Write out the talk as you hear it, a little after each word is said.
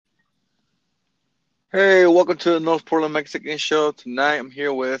Hey, welcome to the North Portland Mexican Show. Tonight I'm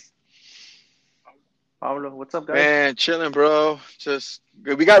here with Pablo, what's up, guys? man, chilling, bro. Just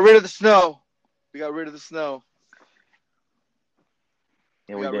good. We got rid of the snow. We got rid of the snow.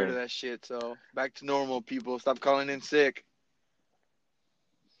 Yeah, We we got rid of did. that shit. So back to normal, people. Stop calling in sick.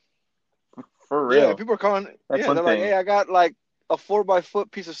 For Yeah, real. people are calling. That's Yeah, one they're like, hey, thing. I got like a 4x4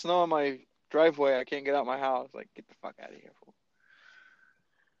 piece of snow on my driveway. I can't get out my house. Like, get the fuck out of here, fool.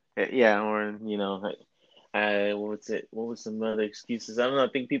 Yeah, or what was it? What was some other excuses? I don't know. I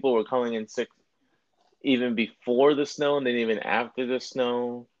think people were calling in sick even before the snow, and then even after the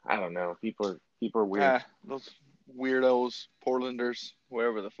snow. I don't know. People are weird. Those weirdos, Portlanders,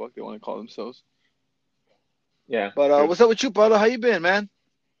 whatever the fuck they want to call themselves. Yeah, But true. what's up with you, Paulo? How you been, man?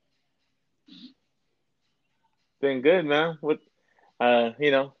 Been good, man.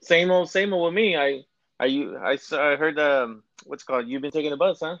 Same old with me. I heard what's it called? You've been taking the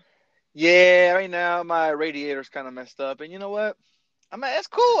bus, huh? Yeah, right now my radiator's kind of messed up, and you know what? I'm like, that's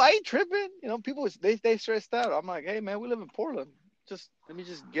cool. I ain't tripping. You know, people they stressed out. I'm like, hey man, we live in Portland. Just let me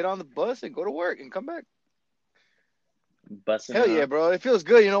just get on the bus and go to work and come back. Bussing Hell it, yeah, huh? bro. It feels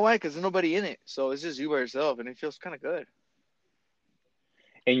good. You know why? Because there's nobody in it, so it's just you by yourself, and it feels kind of good.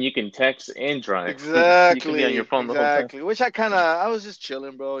 And you can text and drive. You can be on your Exactly, phone the whole time. exactly. Which I was just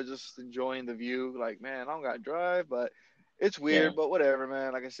chilling, bro, just enjoying the view. Like, man, I don't got to drive, but it's Yeah. weird, but whatever,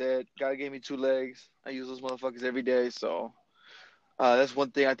 man. Like I said, God gave me two legs. I use those motherfuckers every day, so that's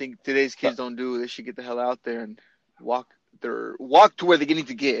one thing I think today's kids don't do. They should get the hell out there and walk walk to where they need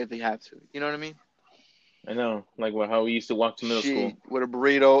to get if they have to. You know what I mean? I know, like how we used to walk to middle She school. with a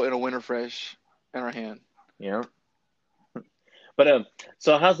burrito and a Winter Fresh in her hand. Yeah. But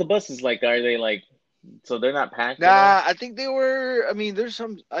so how's the buses like? Are they like so they're not packed at all? Nah, I think they were. I mean, there's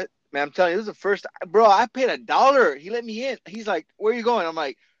some. Man, I'm telling you, this is the first. Bro, I paid $1. He let me in. He's like, "Where are you going?" I'm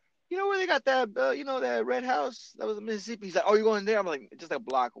like, "You know where they got that? That red house that was in Mississippi." He's like, "Oh, you're going there?" I'm like, "Just a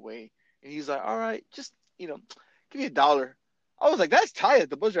block away." And he's like, "All right, just give me $1." I was like, "That's tight."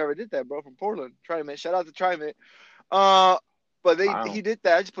 The bus driver did that, bro, from Portland. Trimit. Shout out to Trimit. Uh, but he Wow. did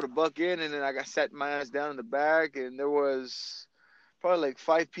that. I just put a buck in, and then I got sat my ass down in the back, and there was probably like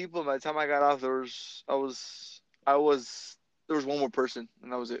five people. By the time I got off, I was there was one more person,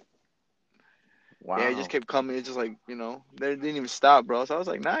 and that was it. Yeah, it just Wow. kept coming. It just like they didn't even stop, bro. So I was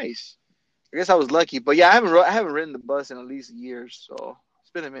like, nice. I guess I was lucky, but yeah, I haven't ridden the bus in at least years, so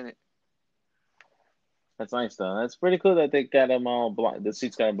it's been a minute. That's nice though. That's pretty cool that they got them all blocked. The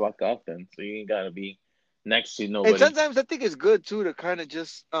seats got blocked off then, so you ain't gotta be next to And nobody. sometimes I think it's good too to kind of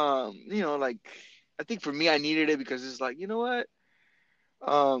just like I think for me I needed it because it's like what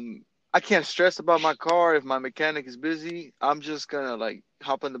Um, I can't stress about my car if my mechanic is busy. I'm just gonna like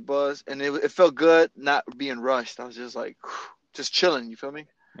hop on the bus, and it felt good not being rushed. I was just like, just chilling. You feel me?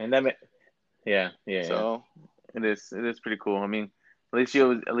 And yeah, yeah, yeah. So It is pretty cool. I mean, at least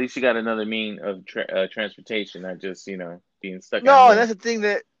you got another mean of transportation, not just being stuck at no, and home. that's the thing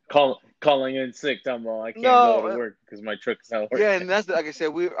that Calling in sick, talking about I can't go no, to work because my truck is not yeah, working. and like I said,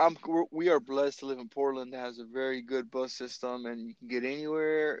 we are blessed to live in Portland that has a very good bus system, and you can get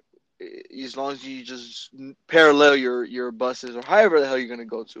anywhere as long as you just parallel your buses or however the hell you're gonna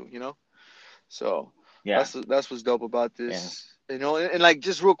go to. So Yeah, that's what's dope about yeah. this. And like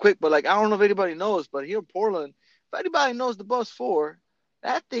just real quick, but like I don't know if anybody knows, but here in Portland, if anybody knows the bus four,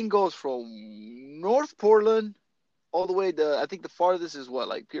 that thing goes from North Portland all the way to I think the farthest is what,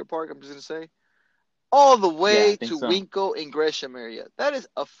 like Pier Park, I'm just gonna say. All the Yeah, I way think to so. Winco and Gresham area. That is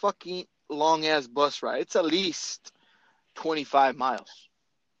a fucking long ass bus ride. It's at least 25 miles.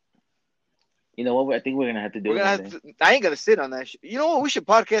 You know what? I think we're gonna have to We're do it gonna one have day. to. I ain't gonna sit on that shit. You know what? We should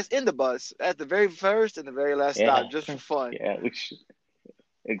podcast in the bus at the very first and the very last stop, Yeah, just for fun. yeah. We should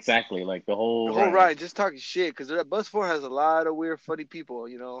exactly like the The whole whole ride. ride, just talking shit, because that bus four has a lot of weird, funny people.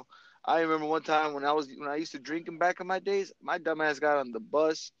 I remember one time when I used to drink in back in my days, my dumb ass got on the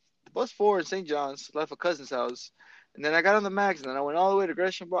bus four in St. John's, left a cousin's house, and then I got on the Max, and then I went all the way to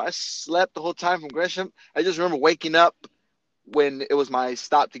Gresham, bro. I slept the whole time from Gresham. I just remember waking up when it was my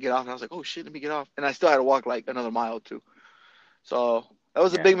stop to get off, and I was like, oh shit, let me get off, and I still had to walk like another mile or two. So that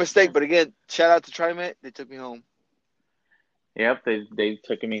was a Yeah, big mistake. yeah. But again, shout out to TriMet. They took me home. Yep, they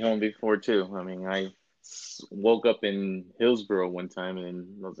took me home before too. I mean, woke up in Hillsboro one time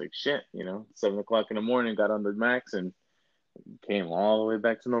and I was like, shit, 7 o'clock in the morning, got on the Max and came all the way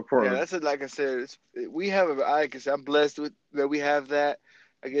back to North Yeah, Portland. that's it. Like I said, we have. I guess I'm blessed with that we have that.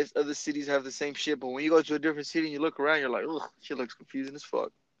 I guess other cities have the same shit, but when you go to a different city and you look around, you're like, ugh, shit looks confusing as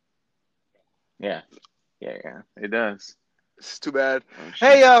fuck. Yeah, yeah, yeah. It does. It's too bad. Oh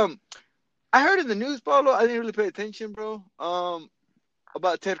Hey, shit. I heard in the news, Paulo. I didn't really pay attention, bro.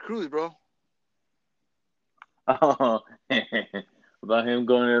 About Ted Cruz, bro. Oh, about him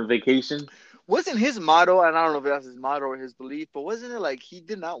going on vacation. Wasn't his motto, and I don't know if that's his motto or his belief, but wasn't it like he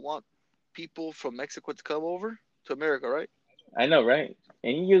did not want people from Mexico to come over to America, right? I know, right?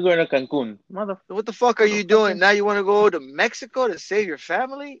 And you're going to Cancun, So what the fuck are you doing? motherfucker. Now you want to go to Mexico to save your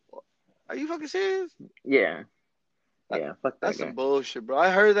family? Are you fucking serious? Yeah, That, yeah. Fuck that that's some guy. bullshit, bro. I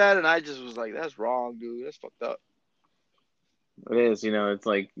heard that and I just was like, that's wrong, dude. That's fucked up. It is, it's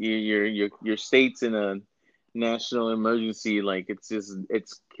like your state's in a national emergency. Like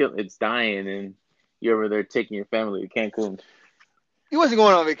it's dying, and you're over there taking your family to Cancun. He wasn't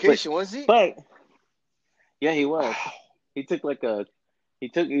going on But vacation, was he? but yeah, he was. Wow. He took like a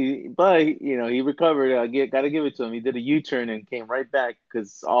but he recovered. Got to give it to him. He did a U-turn and came right back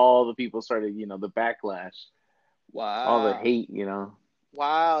because all the people started, the backlash, all the Wow. hate.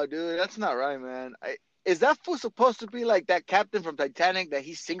 Wow, dude. That's not right, man. Is that fool supposed to be like that captain from Titanic that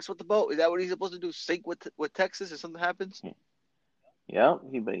he sinks with the boat? Is that what he's supposed to do? Sink with Texas if something happens? Yeah,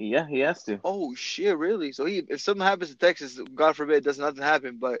 he has to. Oh shit, really? So if something happens to Texas, God forbid, does nothing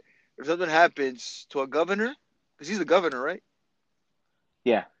happen. But if something happens to a governor, because he's the governor, right?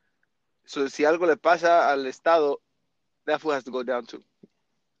 Yeah, So si algo le pasa al estado, that fool has to go down too.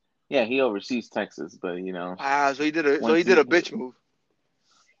 yeah, he oversees Texas, but Wow. So he once did a bitch move.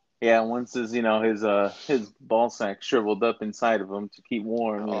 once his ball sack shriveled up inside of him to keep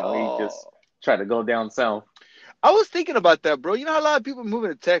warm, he just Oh. tried to go down south. I was thinking about that, bro. You know how a lot of people moving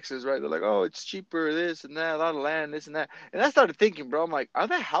to Texas, right? They're like, oh, it's cheaper, this and that, a lot of land, this and that. And I started thinking, bro, I'm like, are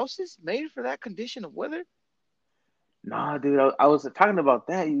there houses made for that condition of weather? Nah, dude, I was talking about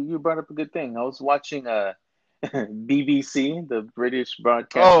that. You brought up a good thing. I was watching BBC, the British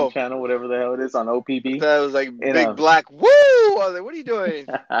Broadcasting Oh, Channel, whatever the hell it is, on I OPB, thought it was like and big black. Woo! I was like, what are you doing?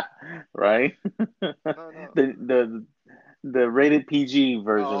 right, No, no. the rated PG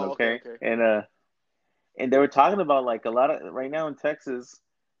version, Oh, okay, okay, okay. and they were talking about like a lot of right now in Texas,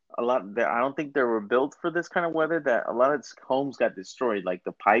 a lot that I don't think they were built for this kind of weather. That a lot of homes got destroyed, like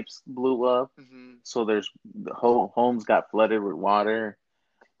the pipes blew up, Hmm. so the whole homes got flooded with water.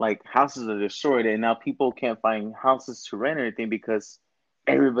 Like houses are destroyed, and now people can't find houses to rent or anything because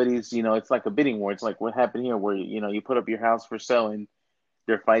everybody's, it's like a bidding war. It's like what happened here, where you put up your house for sale and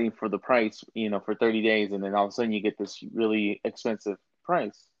they're fighting for the price, for 30 days, and then all of a sudden you get this really expensive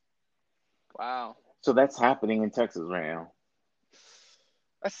price. Wow. So that's happening in Texas right now.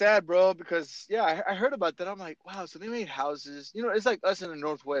 That's sad, bro, because yeah, I heard about that. I'm like, wow, so they made houses. You know, it's like us in the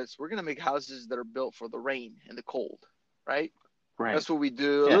Northwest. We're gonna make houses that are built for the rain and the cold, right? Right. That's what we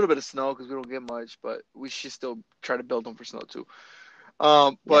do. A Yeah. little bit of snow because we don't get much, but we should still try to build them for snow too.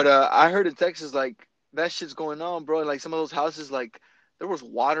 But Yeah. I heard in Texas like that shit's going on, bro. And like some of those houses, like there was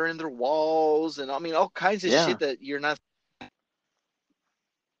water in their walls, and I mean all kinds of shit Yeah. that you're not.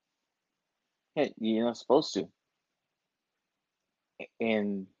 Hey, you're not supposed to.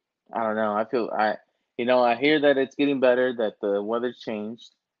 And I don't know. I hear that it's getting better, that the weather's changed,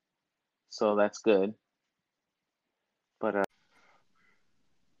 so that's good. But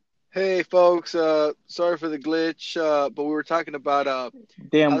Hey, folks. Sorry for the glitch. But we were talking about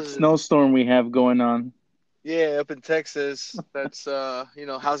damn houses in snowstorm we have going on. yeah up in Texas. That's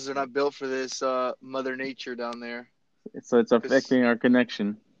houses are not built for this Mother Nature down there. So it's Cause affecting our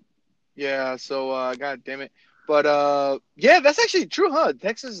connection. yeah, so God damn it. But yeah, that's actually true, huh?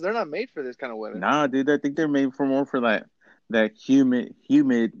 Texas, they're not made for this kind of weather. Nah, dude, I think they're made for more for that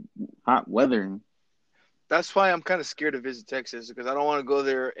humid, hot weather. That's why I'm kind of scared to visit Texas because I don't want to go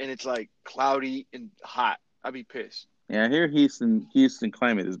there and it's like cloudy and hot. I'd be pissed. Yeah, I hear Houston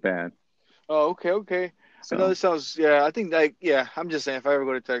climate is bad. Oh, okay, okay. I know So this sounds, yeah, I think like, yeah, I'm just saying if I ever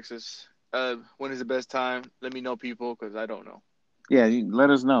go to Texas, when is the best time? Let me know, people, because I don't know. yeah, let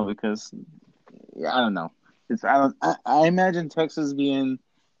us know because yeah, I don't know. It's I don't I imagine Texas being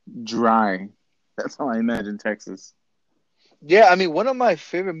dry. That's how I imagine Texas. Yeah, I mean, one of my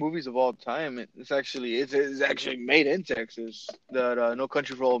favorite movies of all time. It's actually made in Texas. That No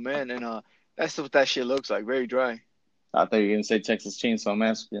Country for Old Men, and that's what that shit looks like. Very dry. I thought you were gonna say Texas Chainsaw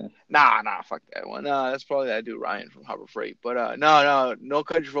Massacre. Nah, fuck that one. Nah, that's probably that dude Ryan from Harbor Freight. But No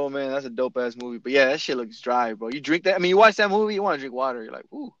Country for Old Men. That's a dope ass movie. But yeah, that shit looks dry, bro. You drink that? I mean, you watch that movie, you want to drink water. You're like,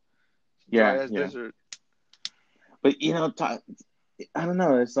 ooh, dry Yeah, ass yeah. desert. But I don't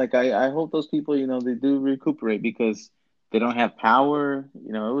know. It's like I hope those people, they do recuperate because they don't have power.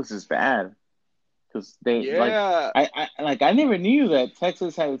 It was just bad because they Yeah. I never knew that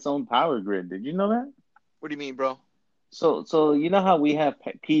Texas had its own power grid. Did you know that? What do you mean, bro? So you know how we have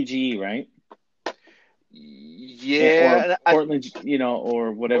PG, right? Or Yeah, Portland,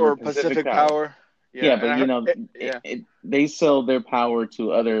 or whatever or Pacific Pacific Power. Power. Yeah, Yeah, and but I heard, it, yeah. they sell their power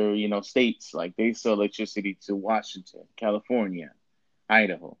to other, states. Like they sell electricity to Washington, California,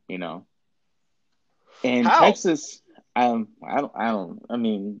 Idaho. And How? Texas, I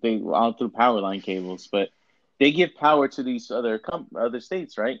mean, they all through power line cables, but they give power to these other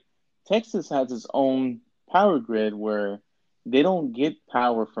states, right? Texas has its own power grid where they don't get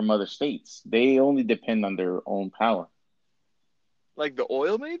power from other states. They only depend on their own power. Like the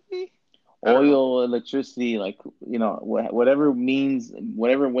oil, maybe? I don't know. Oil, electricity, like whatever means,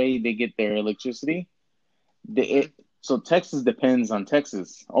 whatever way they get their electricity, they, Hmm. so Texas depends on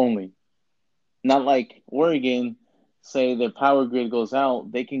Texas only. Not like Oregon, say their power grid goes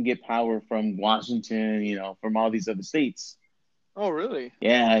out, they can get power from Washington, from all these other states. Oh, really?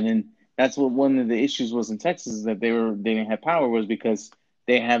 Yeah, and then that's what one of the issues was in Texas is that they didn't have power was because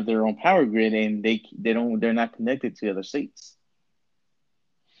they have their own power grid and they're not connected to other states.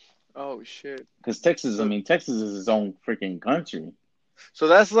 Oh shit. Because Texas, I So mean, Texas is its own freaking country. so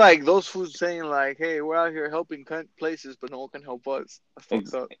that's like those fools saying like, "Hey, we're out here helping places, but no one can help us." That's fucked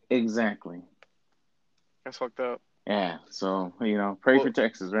Ex- up. exactly. That's fucked up. Yeah. So pray for Well,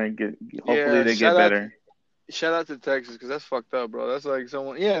 Texas, right? Hopefully yeah. they get better. Shout out to Texas because that's fucked up, bro. That's like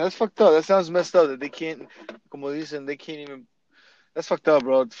someone. Yeah, that's fucked up. That sounds messed up that they can't. Como dicen, they can't even. That's fucked up,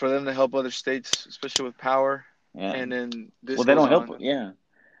 bro. For them to help other states, especially with power, Yeah. and then this Well, they goes don't help. on. Yeah.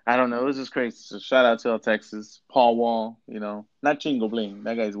 I don't know. It was just crazy. So shout out to all Texas, Paul Wall. Not Chingo Bling.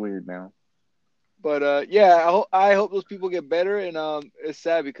 That guy's weird now. But yeah, I hope those people get better, and it's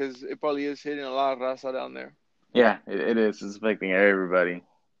sad because it probably is hitting a lot of raza down there. Yeah, it is. It's affecting everybody.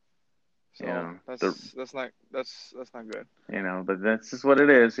 You So know, the that's not good. but that's just what it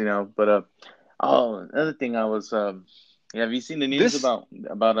is. But oh, another thing I was yeah, have you seen the news This about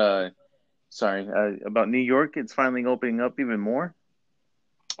sorry about New York? It's finally opening up even more.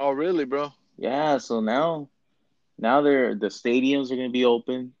 oh really, bro? Yeah, so now the stadiums are going to be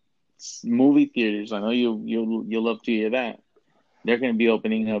open. Movie theaters. I know you'll love to hear that. They're going to be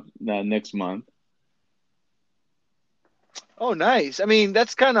opening up next month. Oh, nice. I mean,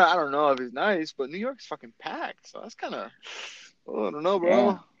 that's kind of I don't know if it's nice, but New York's fucking packed, so that's kind of oh, I don't know, Yeah.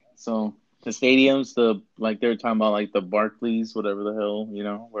 bro. So the stadiums, like they're talking about like the Barclays, whatever the hell,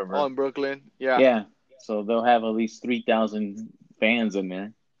 Oh, wherever. in Brooklyn, yeah. Yeah. So they'll have at least 3,000 fans in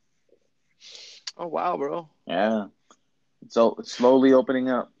there. Oh wow, bro. Yeah. So it's slowly opening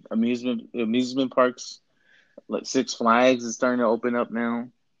up. Amusement parks, like Six Flags is starting to open up now.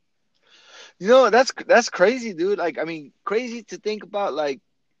 That's crazy, dude. Like, I mean, crazy to think about like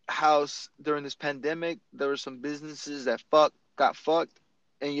how during this pandemic there were some businesses that got fucked,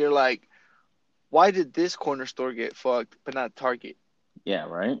 and you're like, why did this corner store get fucked but not Target? Yeah,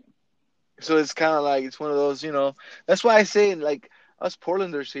 right? So it's kind of like it's one of those. That's why I say like us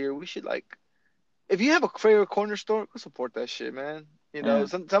Portlanders here, we should like if you have a favorite corner store, go support that shit, man. Yeah.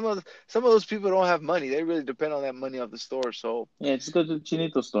 Some of those people don't have money. They really depend on that money off the store. So Yeah, just go to the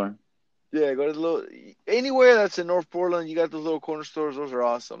Chinito store. yeah, go to the little anywhere that's in North Portland. You got those little corner stores. Those are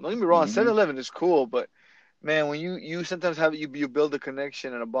awesome. Don't get me wrong, Hmm. 7-Eleven is cool, but man, when you sometimes have you build a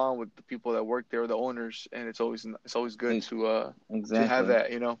connection and a bond with the people that work there, the owners, and it's always good to have Exactly.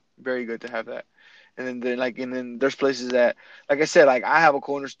 that. Very good to have that. And then there's places that, like I said, like I have a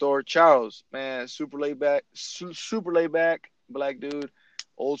corner store, Charles, man, super laid back, black dude,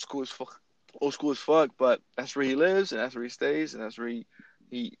 old school as fuck, but that's where he lives and that's where he stays and that's where he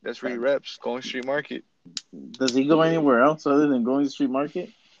reps, Going Street Market. Does he go anywhere else other than going to the street market?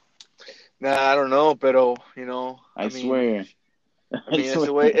 Nah, I don't know, pero I I mean, swear. I I mean, it's swear.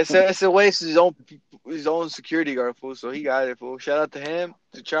 a way. It's a waste of his own security guard, fool. So he got it, fool. Shout out to him,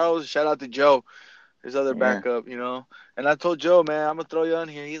 to Charles. Shout out to Joe, his other Yeah. backup. And I told Joe, man, I'm gonna throw you on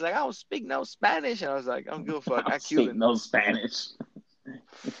here. He's like, I don't speak no Spanish, and I was like, I don't give a fuck. I I speak Cuban. no Spanish.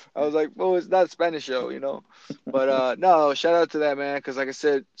 I was like, well, it's not Spanish show. But no, shout out to that man, because like I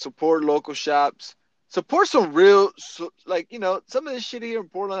said, support local shops. Support some real, some of this shit here in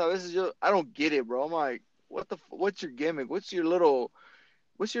Portland. This is just, I don't get it, bro. I'm like, what's your gimmick? What's your little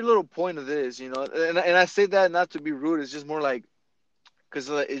point of this? And I say that not to be rude. It's just more like because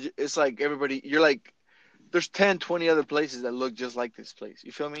it's like everybody. You're like there's 10, 20 other places that look just like this place.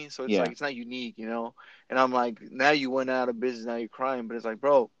 You feel me? So it's like Yeah. it's not unique. And I'm like, now you went out of business. Now you're crying. But it's like,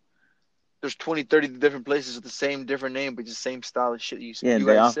 bro, there's 20, 30 different places with the same different name, but just same style of shit you Yeah, you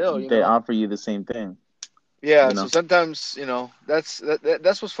guys sell. they offer you the same thing, Yeah. you So know. sometimes that's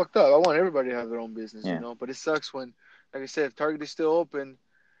what's fucked up. I want everybody to have their own business, Yeah. but it sucks when, like I said, if Target is still open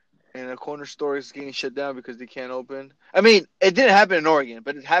and a corner store is getting shut down because they can't open. I mean, it didn't happen in Oregon,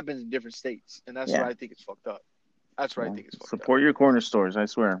 but it happens in different states, and that's where Yeah. I think it's fucked up. That's where I Well, think it's fucked up. support your corner stores, I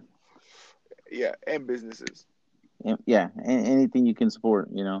swear. Yeah, and businesses. Yeah, anything you can support,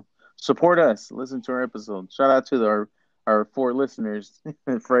 support us. Listen to our episode. Shout out to our 4 listeners,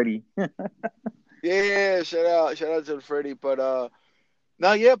 Freddie. Yeah, shout out to Freddie. But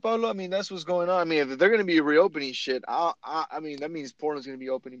now, yeah, Pablo. I mean, that's what's going on. I mean, if they're gonna be reopening shit, I mean, that means Portland's gonna be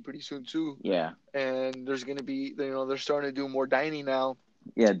opening pretty soon too. Yeah, And there's gonna be, they're starting to do more dining now.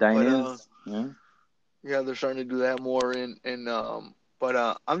 yeah, But dine-ins. Yeah, yeah, they're starting to do that more.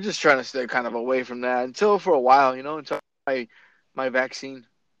 But I'm just trying to stay kind of away from that until for a while, until my vaccine.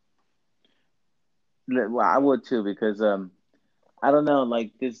 well, I would too because I don't know,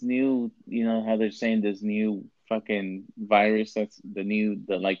 like this new, how they're saying this new fucking virus that's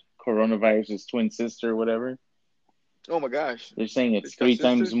the like coronavirus's twin sister or whatever. Oh my gosh, They're saying it's it's got three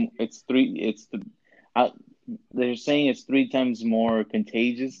times. sisters. It's three. It's the. Uh, they're saying it's 3 times more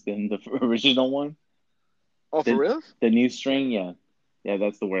contagious than the original one. Oh, for The real? the new strain, yeah, yeah,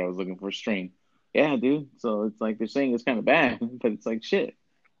 that's the word I was looking for. Strain, yeah, dude. So it's like they're saying it's kind of bad, but it's like shit.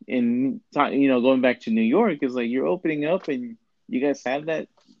 And going back to New York is like you're opening up, and you guys have that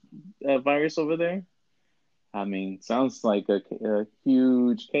virus over there. I mean, sounds like a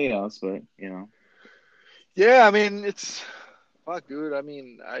huge chaos, but Yeah, I mean it's fuck, dude. I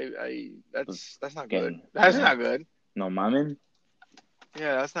mean, I that's not good. getting That's not good. no mamen.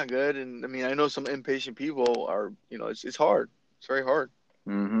 Yeah, that's not good. And I mean, I know some impatient people are, it's hard. It's very hard.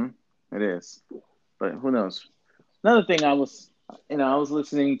 Mm-hmm. It is, but who knows? Another thing I was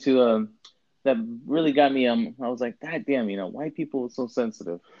listening to that really got me. I was like, God damn, white people are so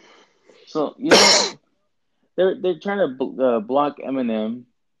sensitive. So they're trying to block Eminem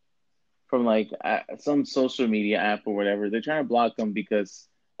from like some social media app or whatever. They're trying to block him because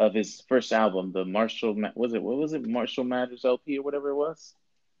of his first album, the what was it, Marshall Mathers LP or whatever it was.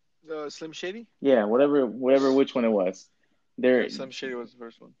 Slim Shady. Yeah, whatever, which one it was. Yeah, They're Slim Shady was the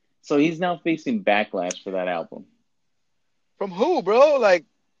first one. so he's now facing backlash for that album. From who, bro? Like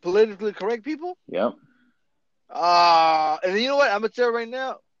politically correct people? Yep. And then you know what? I'm gonna tell you right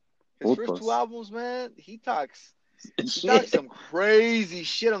now. His first two Putos. albums, man, he talks Shit. some crazy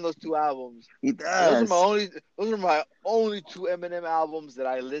shit on those two albums. He And does. those are my only two Eminem albums that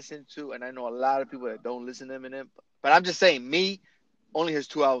I listen to, and I know a lot of people that don't listen to Eminem. But I'm just saying, me, only his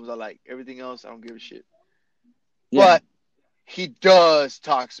two albums I like. Everything else, I don't give a shit. Yeah, But he does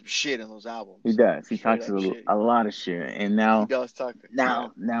talk some shit in those he albums. does. He Straight talks up shit. a lot of shit, and He now does talk. Yeah.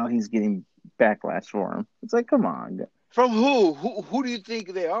 now he's getting backlash for him. It's like, come on. From who? Who do you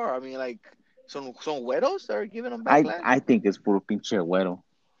think they are? I mean, like some güeros that are giving him backlash? I think it's puro pinche güero.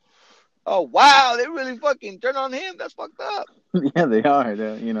 Oh wow, they really fucking turn on him. That's fucked up. Yeah, they are.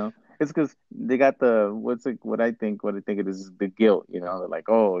 It's because they got what I think it is the guilt. They're like,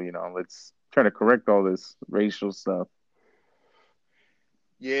 oh, let's try to correct all this racial stuff.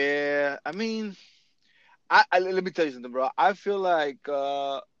 Yeah, I mean, let me tell you something, bro. I feel like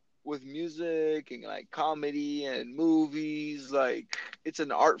with music and like comedy and movies, like it's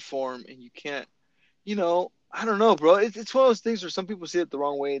an art form, and you can't, I don't know, bro. It's one of those things where some people see it the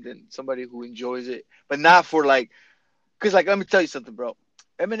wrong way than somebody who enjoys it, but not for like, because like let me tell you something, bro.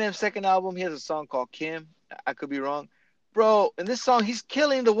 Eminem's second album, he has a song called Kim. I could be wrong, bro. In this song, he's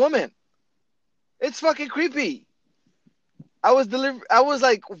killing the woman. It's fucking creepy. I was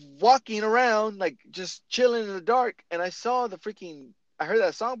like walking around, like just chilling in the dark, and I saw I heard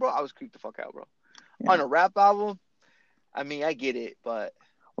that song, bro. I was creeped the fuck out, bro. Yeah, On a rap album, I mean, I get it, but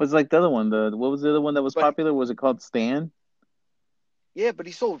was like the other one. What was the other one that was but popular? Was it called Stan? yeah, but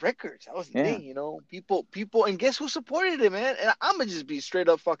he sold records. That was the Yeah, thing, People, and guess who supported it, man? And I'm gonna just be straight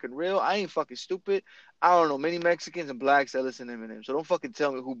up fucking real. I ain't fucking stupid. I don't know many Mexicans and blacks that listen to Eminem, so don't fucking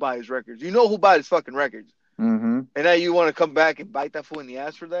tell me who buys his records. You know who buys his fucking records. mm-hmm. And now you want to come back and bite that fool in the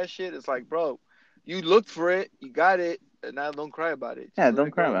ass for that shit? It's like, bro, you looked for it, you got it, and now don't cry about it. Yeah, Just let don't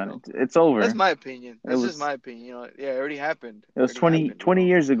it cry go. about it. It's That's over. my opinion. It That's just was my opinion. Yeah, it already happened. it It was already 20 happened. 20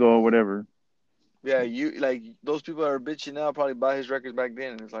 years ago or whatever. Yeah, you like those people that are bitching now probably buy his records back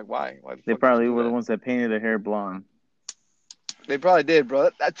then, and it's like, why? Why the They fuck did you probably do were the that? ones that painted their hair blonde. They probably did, bro.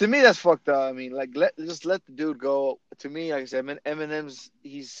 To me, that's fucked up. I mean, like, just let the dude go. To me, like I said, Eminem's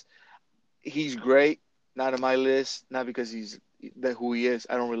he's great. Not on my list, not because he's that who he is.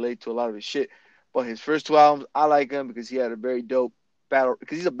 I don't relate to a lot of his shit, but his first two albums, I like him because he had a very dope battle.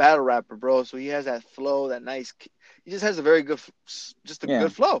 Because he's a battle rapper, bro. So he has that flow, that nice. He just has a very good, just a Yeah.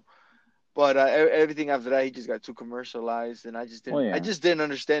 good flow. But everything after that, he just got too commercialized, and Well, yeah. I just didn't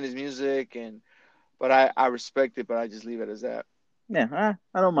understand his music, but I respect it, but I just leave it as that. Yeah,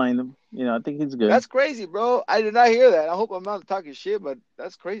 I don't mind him. I think he's good. That's crazy, bro. I did not hear that. I hope I'm not talking shit, but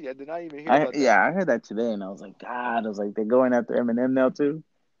that's crazy. I did not even hear about that. I heard that today, and I was like, God, I was like, they're going after Eminem now too.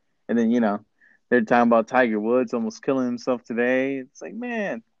 And then They're talking about Tiger Woods almost killing himself today. It's like,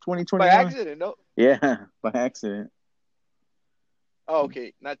 man, By 2021. accident, no. Yeah, by accident. Oh,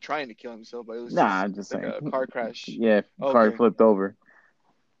 okay, not trying to kill himself, but it was Nah, just I'm just like saying. a car crash. Yeah, car Okay, flipped over.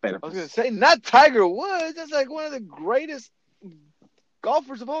 Better. I was gonna say not Tiger Woods. That's like one of the greatest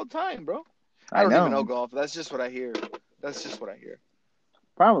golfers of all time, bro. I I don't even know know. golf. That's just what I hear. That's just what I hear.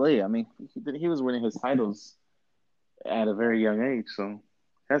 Probably. I mean, he was winning his titles at a very young age, so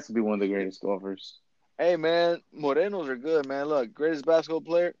has to be one of the greatest golfers. Hey man, Morenos are good, man. Look, greatest basketball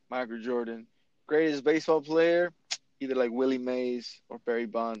player, Michael Jordan. Greatest baseball player, either like Willie Mays or Barry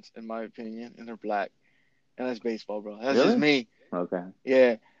Bonds, in my opinion, and they're black. And that's baseball, bro. That's just Really? me. Okay.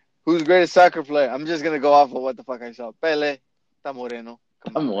 Yeah. Who's the greatest soccer player? I'm just gonna go off of what the fuck I saw. Pele, está moreno.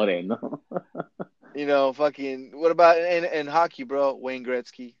 Come I'm on, man. Moreno. Fucking. What about in hockey, bro? Wayne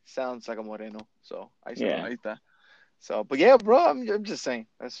Gretzky sounds like a moreno. So I say, Yeah, ahí está. So, but yeah, bro. I'm just saying.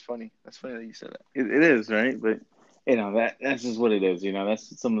 That's funny. That's funny that you said that. it is right, but that's just what it is.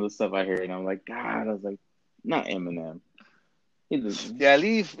 That's some of the stuff I hear, and I'm like, God, I was like, not Eminem. He did, Yeah,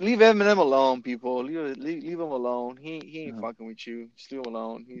 leave Eminem alone, people. Leave him alone. He ain't fucking with you. Just leave him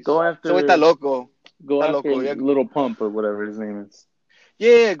alone. go So está after loco. go Está after loco. Yeah, Little Pump or whatever his name is.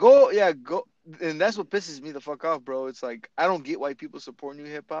 go. And that's what pisses me the fuck off, bro. It's like I don't get why people support new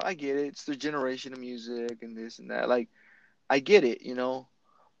hip hop. I get it. It's their generation of music and this and that. Like I get it.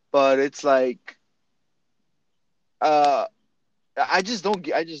 But it's like uh I just don't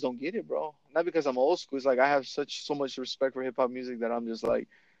get it, bro. Not because I'm old school. It's like I have so much respect for hip hop music that I'm just like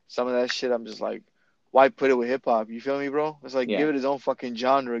some of that shit I'm just like why put it with hip hop? You feel me, bro? It's like give Yeah, it his own fucking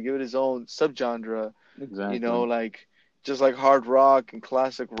genre, give it his own subgenre, exactly. like just like hard rock and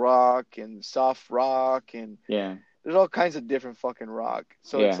classic rock and soft rock and Yeah, there's all kinds of different fucking rock.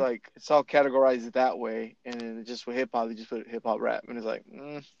 So it's yeah, like it's all categorized that way, and then it just with hip hop, they just put hip hop rap, and it's like,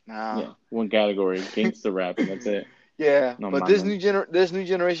 nah. yeah. One category, gangster rap, and that's it. Yeah, No, but my man. this new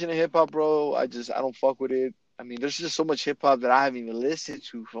generation of hip hop, bro, I don't fuck with it. I mean, there's just so much hip hop that I haven't even listened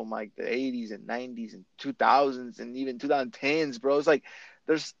to from like the 80s and 90s and 2000s and even 2010s, bro. It's like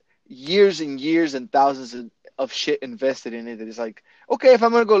there's years and years and thousands of shit invested in it that is like, okay, if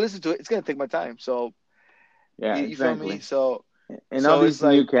I'm gonna go listen to it, it's gonna take my time. So Yeah, you feel me? exactly. So And so it's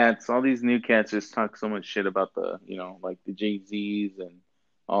like all these new cats just talk so much shit about like the Jay-Z's and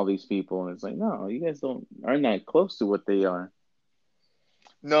all these people, and it's like, no, you guys aren't that close to what they are.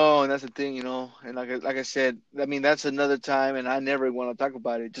 no, and that's the thing, and like I said, I mean that's another time, and I never want to talk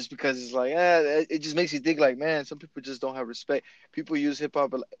about it just because it's like, it just makes you think like, man, some people just don't have respect. People use hip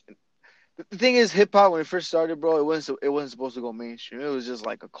hop, but the thing is, hip hop when it first started, bro, it wasn't supposed to go mainstream. It was just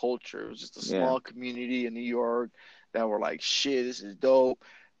like a culture. It was just a Yeah, small community in New York that were like, shit, this is dope.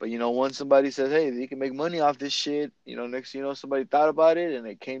 But once somebody says, hey, you can make money off this shit, next somebody thought about it and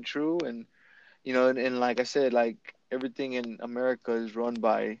it came true, and and like I said, like everything in America is run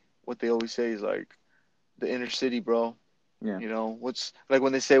by what they always say is like the inner city, bro. yeah, What's like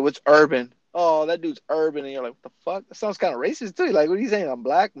when they say what's urban? Oh, that dude's urban, and you're like, what the fuck? That sounds kind of racist too. Like, what are you saying? I'm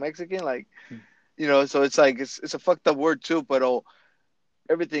black, Mexican, like, So it's like it's a fucked up word too, but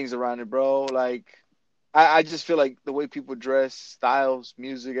everything's around it, bro. Like, I just feel like the way people dress, styles,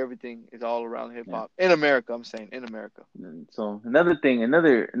 music, everything is all around hip yeah. hop in America. I'm saying in America. And so another thing,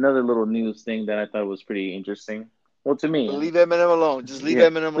 another little news thing that I thought was pretty interesting. Well, to me, But leave Eminem alone. Just leave yeah,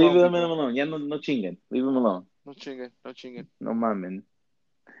 Eminem leave alone, them people. alone. Yeah, no chinguen. Leave them alone. No chinging, no chinging. No mamen.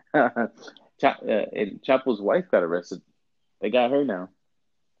 And Chapo's wife got arrested. They got her now.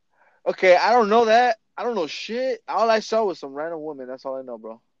 Okay, I don't know that. I don't know shit. All I saw was some random woman. That's all I know,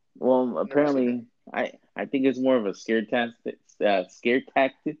 bro. Well, Never seen her. apparently, I think it's more of a scare tactic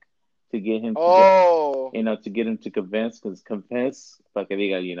to get him to go, Oh, to get him to confess, para que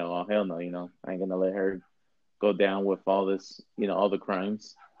diga, oh hell no, I ain't gonna let her go down with all this, all the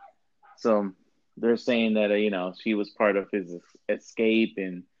crimes. So they're saying that she was part of his escape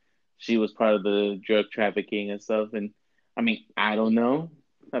and she was part of the drug trafficking and stuff. And I mean, I don't know.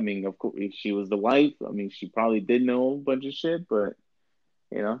 I mean, of course, if she was the wife, I mean, she probably did know a bunch of shit, but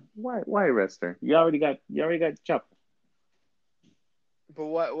why arrest her? You already got Chapo. but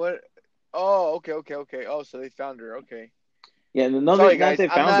what? Oh, okay, okay, okay. Oh, so they found her. Okay. Yeah, no, Sorry, not guys. they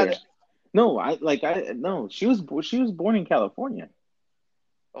I'm found not. her. No, I no, she was born in California.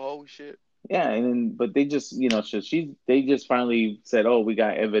 Oh shit. Yeah, and then but they just they just finally said, oh, we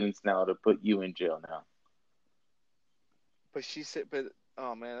got evidence now to put you in jail now. But she said, but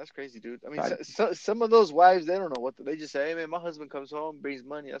oh man, that's crazy, dude. I mean, So some of those wives, they don't know they just say, hey man, my husband comes home, brings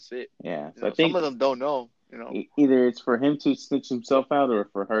money, that's it. yeah, so I Some think of them don't know. either it's for him to snitch himself out or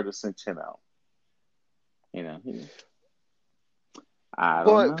for her to snitch him out. You know, I don't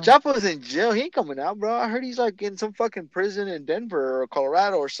But know. Chapo's in jail. He ain't coming out, bro. I heard he's like in some fucking prison in Denver or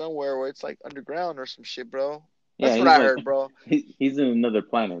Colorado or somewhere where it's like underground or some shit, bro. Yeah, That's what he's I like heard, bro. he's in another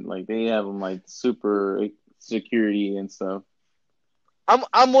planet. Like they have him like super security and stuff.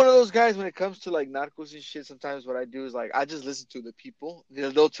 I'm one of those guys when it comes to like narcos and shit. Sometimes what I do is like I just listen to the people.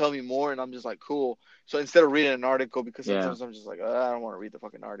 They'll tell me more, and I'm just like cool. So instead of reading an article, because Yeah, sometimes I'm just like I don't want to read the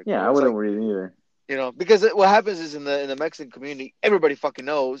fucking yeah, article. I It's wouldn't like read it either. because what happens is in the Mexican community, everybody fucking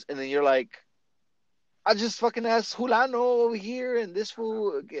knows, and then you're like, I just fucking asked Julano over here and this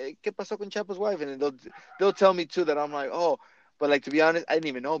fool, ¿qué pasó con Chapo's wife? And then they'll tell me too that I'm like, oh, but like to be honest, I didn't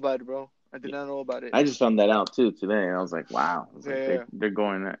even know about it, bro. I did Yeah. not know about it. I just found that out too today, and I was like, wow. I was like, Yeah. they're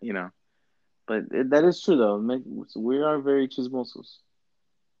going, But that is true though. We are very chismosos.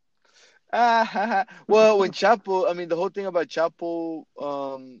 Well, when Chapo, I mean, the whole thing about Chapo,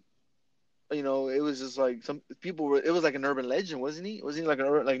 it was just like some people were. It was like an urban legend, wasn't he? Wasn't he like an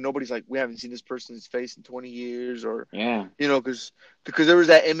urban like nobody's like we haven't seen this person's face in 20 years or Yeah. because there was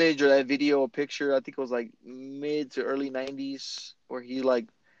that image or that video or picture. I think it was like mid to early 90s where he like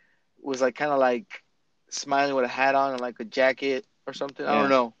was like kind of like smiling with a hat on and like a jacket or something. I don't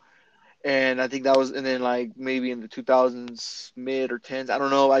Yeah. know. And I think that was, and then like maybe in the 2000s, mid or tens, I don't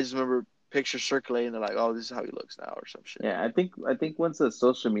know. I just remember pictures circulating. They're like, oh, this is how he looks now or some shit. Yeah, I think once the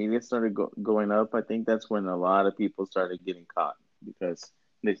social media started going up, I think that's when a lot of people started getting caught because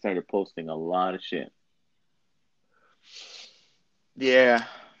they started posting a lot of shit. Yeah.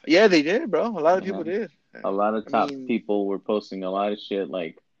 Yeah, they did, bro. A lot of Yeah, people did. a lot of I top mean, people were posting a lot of shit.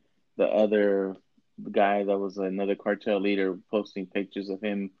 Like the other guy that was another cartel leader posting pictures of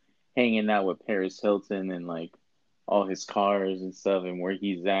him hanging out with Paris Hilton and like all his cars and stuff and where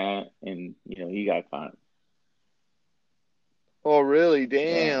he's at, and he got caught. oh, really? Yeah,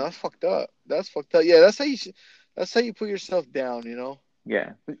 Damn, that's fucked up. That's fucked up. Yeah, that's how you put yourself down.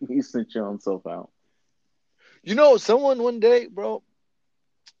 yeah, he sent your own self out. Someone one day, bro,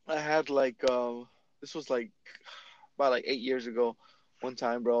 I had like, this was like about like 8 years ago. One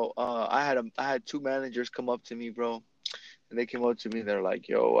time, bro, I had two managers come up to me, bro, and they came up to me. They're like,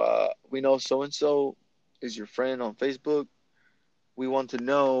 "Yo, we know so and so is your friend on Facebook. We want to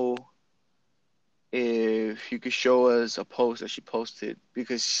know if you could show us a post that she posted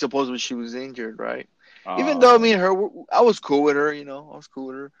because supposedly she was injured, right? Even though me Oh, and her, I was cool with her, I was cool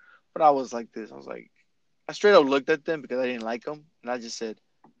with her, but I was like this. I was like, I straight up looked at them because I didn't like them, and I just said,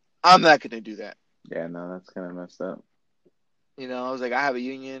 I'm not gonna do that. yeah, no, that's kind of messed up. I was like, I have a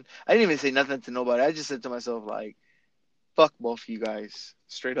union. I didn't even say nothing to nobody. I just said to myself, like, fuck both of you guys,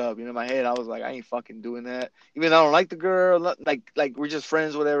 straight up. In my head, I was like, I ain't fucking doing that. Even though I don't like the girl, like we're just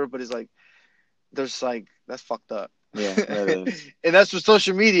friends, whatever. But it's like, there's like that's fucked up. Yeah, that is. And that's what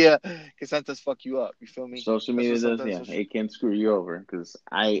social media can sometimes fuck you up. You feel me? Social That's media what does, sometimes yeah, it can screw you over because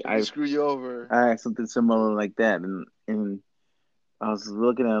I it can I screw you over. I had something similar like that, and I was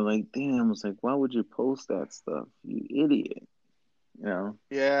looking at it like, damn, I was like, why would you post that stuff, you idiot? You know,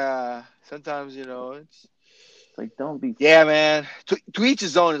 Yeah, sometimes it's it's like don't be, yeah, man. To each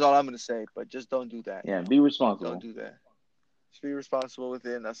his own is all I'm gonna say, but just don't do that. yeah, be Don't responsible. do that. Just be responsible with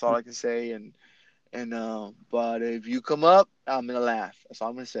it. And that's all I can say. And but if you come up, I'm gonna laugh. That's all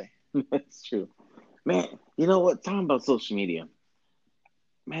I'm gonna say. That's true, man. You know what? Talking about social media,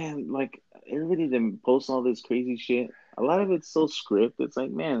 man, like everybody that posts all this crazy shit, a lot of it's so scripted. It's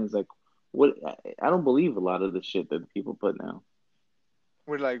like, man, it's like, what? I don't believe a lot of the shit that people put now.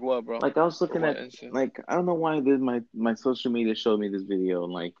 We're like, what, bro? Like I was For looking what at, instance? like I don't know why my social media showed me this video,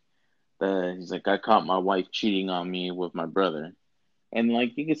 and like he's like, I caught my wife cheating on me with my brother, and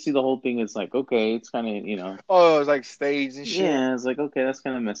like you can see the whole thing is like, okay, it's kind of Oh, it's like staged and shit. yeah, it's like okay, that's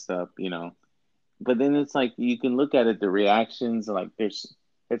kind of messed up, but then it's like you can look at it, the reactions, like it's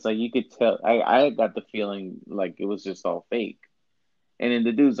like you could tell. I got the feeling like it was just all fake. And then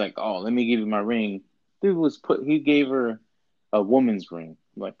the dude's like, "Oh, let me give you my ring." Dude he gave her a woman's ring.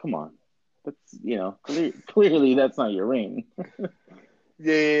 I'm like, come on, that's clearly that's not your ring.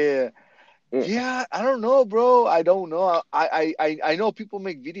 Yeah, Yeah, yeah. I don't know, bro. I don't know. I know people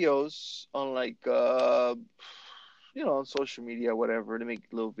make videos on like on social media, whatever. They make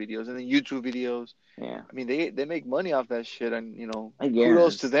little videos and then YouTube videos. yeah, I mean, they make money off that shit, and I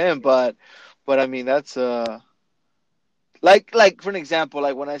kudos to guess. them. But I mean, that's like for an example,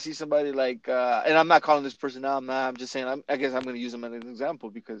 like when I see somebody like, and I'm not calling this person out. I'm not. I'm just saying. I guess I'm going to use him as an example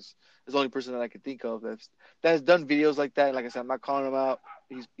because it's the only person that I can think of that's done videos like that. Like I said, I'm not calling him out.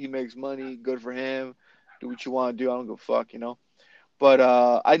 He makes money. Good for him. Do what you want to do. I don't give a fuck. But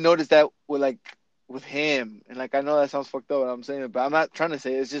I noticed that with him, and like I know that sounds fucked up what I'm saying, but I'm not trying to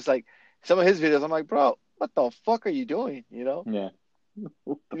say it. It's just like some of his videos. I'm like, bro, what the fuck are you doing? Yeah,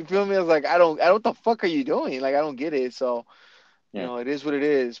 You feel me? I was like, I don't. What the fuck are you doing? Like, I don't get it. So, Yeah, it is what it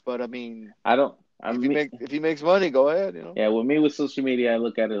is. But I mean, I don't. I if he mean, make if he makes money, go ahead. yeah. With me with social media, I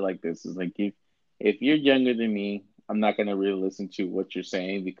look at it like this: is like if you're younger than me, I'm not gonna really listen to what you're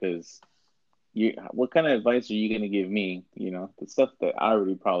saying because you. What kind of advice are you gonna give me? The stuff that I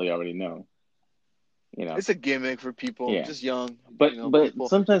already know. You know, It's a gimmick for people, yeah. just young, But people.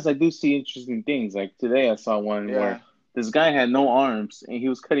 sometimes I do see interesting things. Like today, I saw one Yeah. where this guy had no arms and he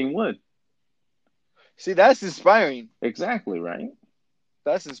was cutting wood. See, that's inspiring. Exactly right.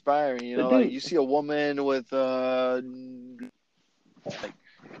 That's inspiring. The Like dude. you see a woman with like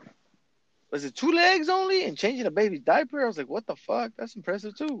was it two legs only and changing a baby's diaper? I was like, what the fuck? That's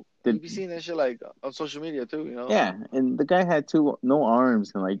impressive too. And The you be seeing that shit like on social media too. Yeah, and the guy had two no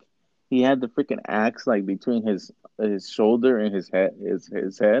arms and like he had the freaking axe like between his shoulder and his head.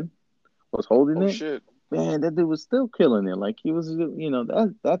 His head was holding Oh it. shit. Man, that dude was still killing it. Like he was,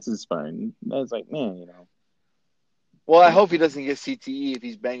 that's inspiring. That's like, man, Well, I you know, hope he doesn't get CTE if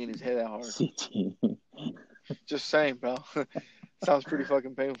he's banging his head that hard. CT. Just saying, bro. Sounds pretty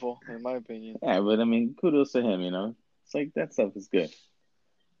fucking painful, in my opinion. Yeah, but I mean, kudos to him. It's like that stuff is good.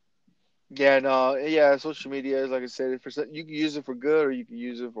 Yeah, no, yeah. Social media is like I said, you can use it for good or you can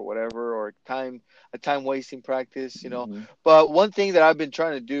use it for whatever, or a time wasting practice. Hmm. But one thing that I've been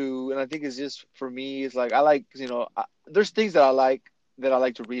trying to do, and I think is just for me, is like I like, there's things that I like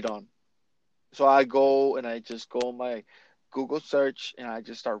to read on. So I go and I just go on my Google search and I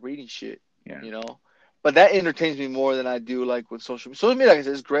just start reading shit, Yeah, you know. But that entertains me more than I do like with social media. Social media, like I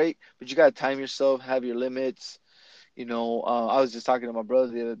said, is great, but you gotta time yourself, have your limits. I was just talking to my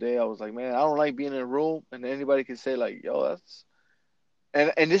brother the other day. I was like, man, I don't like being in a room and anybody can say like, yo, that's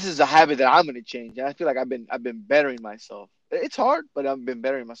and this is a habit that I'm gonna change. And I feel like I've been bettering myself. It's hard, but I've been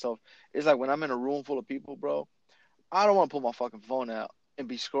bettering myself. It's like when I'm in a room full of people, bro, I don't want to pull my fucking phone out and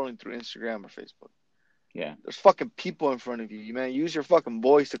be scrolling through Instagram or Facebook. yeah. There's fucking people in front of you, man. Use your fucking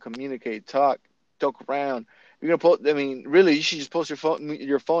voice to communicate, talk around. You're gonna post. I mean, really, you should just post your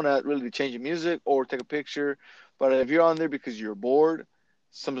phone out really to change your music or take a picture. But if you're on there because you're bored,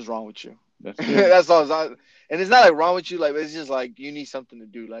 something's wrong with you. That's true. That's all. And it's not like wrong with you. Like it's just like you need something to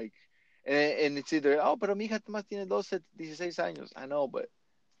do. Like, and it's either pero mi hija más tiene 16 años. I know, but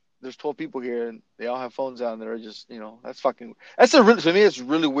there's 12 people here and they all have phones out and they're just that's for me it's a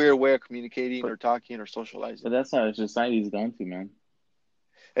really weird way of communicating But or talking or but socializing. that's how society's gone to, man.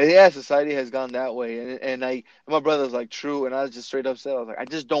 And yeah, society has gone that way, and my brother's like true, and I was just straight up said I was like I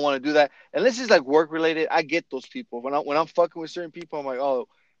just don't want to do that unless it's like work related. I get those people when I'm fucking with certain people. I'm like, oh,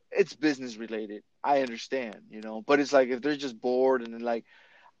 it's business related. I understand. But it's like if they're just bored and then like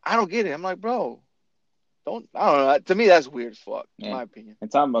I don't get it. I'm like, bro, don't. I don't know. To me, that's weird as fuck, in Yeah. my opinion. And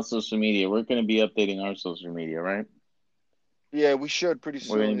talking about social media, we're gonna be updating our social media, right? Yeah, we should pretty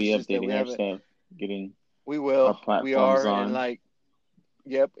We're gonna soon. be It's just that we updating our haven't. stuff, getting We our will. We platforms are. And on. like,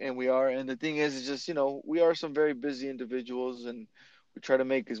 yep. And we are. And the thing is just, we are some very busy individuals and we try to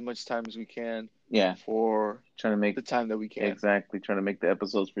make as much time as we can Yeah, for trying to make the time that we can. exactly trying to make the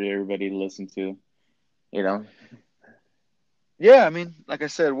episodes for everybody to listen to. You know, Yeah. I mean, like I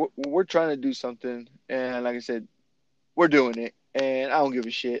said, we're trying to do something. And like I said, we're doing it. And I don't give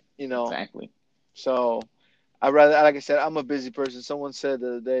a shit. exactly. So like I said, I'm a busy person. Someone said the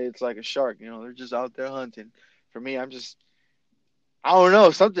other day, it's like a shark, they're just out there hunting. For me, I don't know,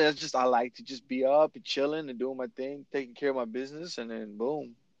 something that's just I like to just be up and chilling and doing my thing, taking care of my business, and then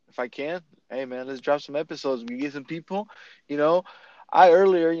boom, if I can, hey man, let's drop some episodes. We get some people, you know. I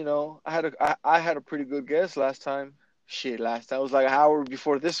earlier, I had a pretty good guest last time. Shit, last time it was like an hour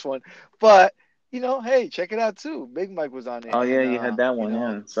before this one, but hey, check it out too. Big Mike was on it, Oh yeah, and you had that one.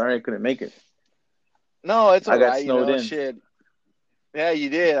 Yeah, sorry I couldn't make it. no, it's I all got right. snowed in. Shit. Yeah, you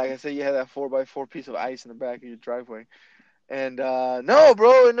did. Like I said, you had that 4x4 piece of ice in the back of your driveway. And no,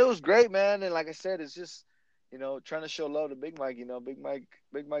 bro, and it was great, man. And like I said, it's just trying to show love to Big Mike.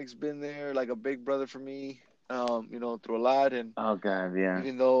 Big Mike's been there like a big brother for me. Through a lot, and Oh god, yeah,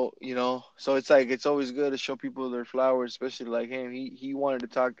 even though so it's like it's always good to show people their flowers, especially like him. He wanted to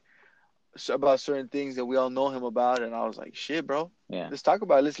talk about certain things that we all know him about, and I was like, shit, bro, yeah, let's talk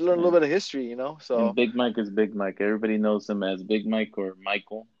about it. Let's learn a yeah. little bit of history. And So Big Mike is Big Mike. Everybody knows him as Big Mike or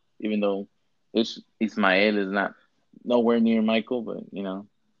Michael, even though Ismael is not nowhere near Michael, but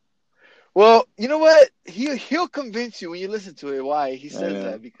well, you know what? He'll convince you when you listen to it why he I says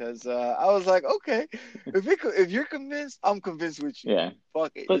that know. because I was like, okay, if you're convinced, I'm convinced with you. Yeah,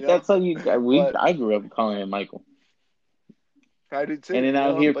 Fuck it, but that's how you. But I grew up calling him Michael, I do and too, then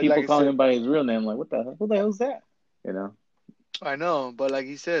out here But people like I calling said, him by his real name. Like, what the hell? Who the hell's that? You know. I know. But like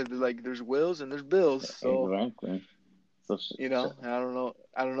he said, like there's wills and there's bills. So Exactly. So I don't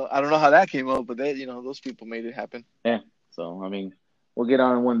know how that came up, but those people made it happen. yeah. So I mean, we'll get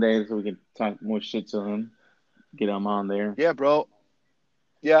on one day so we can talk more shit to him. Get him on there. Yeah, bro.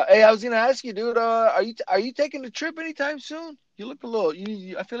 Yeah. Hey, I was gonna ask you, dude. Are you taking a trip anytime soon? You look a little.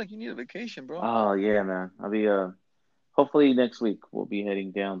 I feel like you need a vacation, bro. Oh yeah, man. I'll be hopefully next week we'll be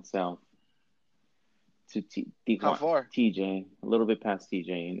heading down south to How Tijuana, far? TJ, a little bit past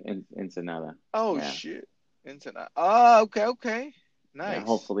TJ in Ensenada. Oh Yeah, shit. Internet. Ah, okay, okay. yeah. Nice.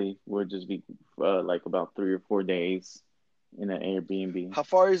 Hopefully we'll just be like about 3 or 4 days in an Airbnb. How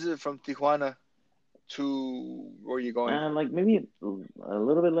far is it from Tijuana to where you going? Like maybe a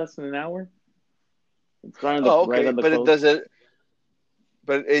little bit less than an hour. It's Oh, right okay. on the coast.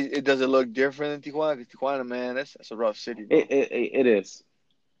 But it does it look different than Tijuana? 'Cause Tijuana, man, that's a rough city, It, bro. it it is,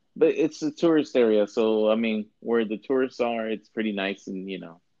 but it's a tourist area, so I mean, where the tourists are, it's pretty nice, and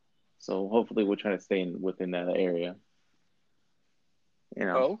so hopefully we'll try to stay within that area.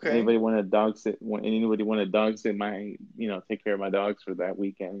 Oh, okay. Anybody want to dog sit? Anybody want to dog sit take care of my dogs for that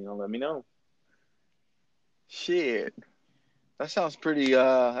weekend? Let me know. Shit. That sounds pretty.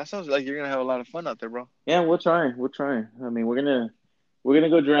 That sounds like you're gonna have a lot of fun out there, bro. Yeah, we'll try. We'll try. I mean, we're gonna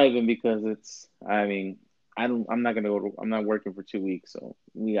go driving because it's. I mean, I'm not gonna go. I'm not working for 2 weeks, so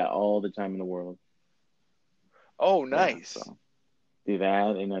we got all the time in the world. Oh, Yeah, nice, so do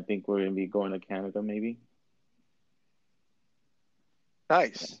that, and I think we're gonna be going to Canada, maybe. Yeah,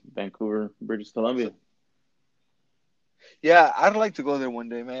 nice. Vancouver, British So, Columbia. yeah, I'd like to go there one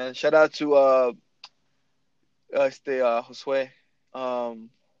day, man. Shout out to Josue, um,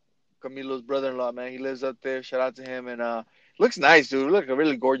 Camilo's brother-in-law, man. He lives up there. Shout out to him, and looks nice, dude. Look, a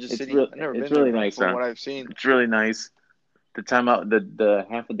really gorgeous city. I've never It's been there, really but nice, from man. what I've seen. It's really nice. The time out, the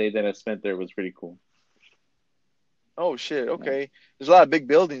half a day that I spent there was pretty cool. Oh shit. Yeah. Okay. There's a lot of big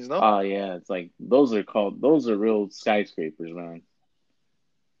buildings, no? Oh yeah, it's like those are real skyscrapers, man.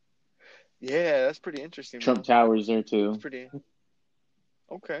 Yeah, that's pretty interesting, Trump man. Towers there That's too. pretty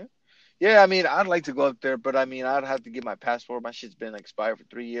okay. Yeah, I mean, I'd like to go up there, but I mean, I'd have to get my passport. My shit's been expired for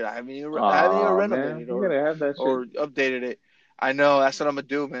 3 years. I haven't even Oh man, renovated you or gotta have that shit. or updated it. I know that's what I'm gonna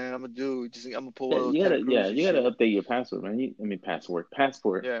do, man. I'm gonna pull Yeah, one of those Ted yeah, Cruz and you gotta shit. update your password, man.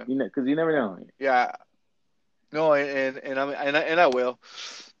 Passport. Yeah, Because you never know. yeah. No, and I will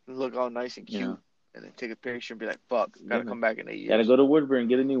look all nice and You cute, know, and then take a picture and be like, "Fuck, yeah, gotta man. come back in eight Gotta years." go to Woodburn and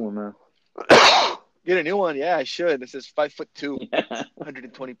get a new one, man. Get a new one. Yeah, I should. This is 5'2", Yeah,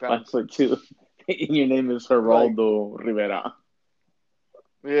 120 five pounds. foot two. And your name is I'm like, Geraldo Rivera.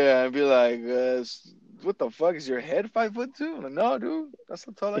 yeah, I'd be like, what the fuck is your head 5'2"? I'm like, no, dude, that's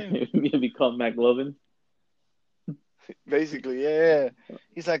how tall I am. You'll be called McLovin. Basically, yeah.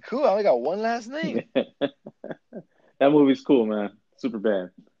 He's like, cool. I only got one last name. That movie's cool, man. Super bad.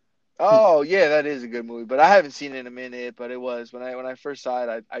 Oh yeah, that is a good movie, but I haven't seen it in a minute. But it was when I first saw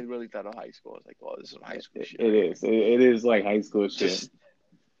it, I really thought of high school. I was like, oh, this is some high school shit It right here. is. It is like high school shit. Just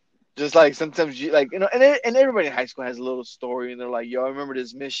just like sometimes you like and everybody in high school has a little story, and they're like, yo, I remember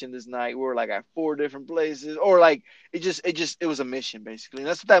this mission this night. We were like at four different places, or like it was a mission basically, and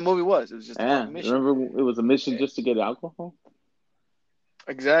that's what that movie was. It was just a Yeah, fucking mission. remember it was a mission just to get alcohol.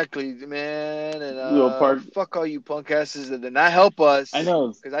 Exactly, man. And We were part. fuck all you punk asses that did not help I us. know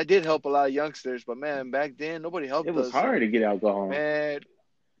Because I did help a lot of youngsters, but man, back then nobody it helped was us. hard And to get alcohol. man,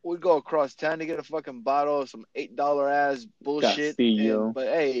 we'd go across town to get a fucking bottle of some $8 ass bullshit. And Castillo. but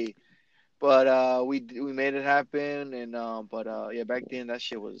hey, but we made it happen. And but yeah, back then that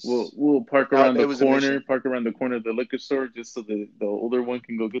shit was We'll park that around it the was a corner, mission. park around the corner of the liquor store, just so the older one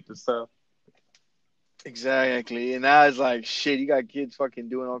can go get the stuff. Exactly. And now it's like shit. You got kids fucking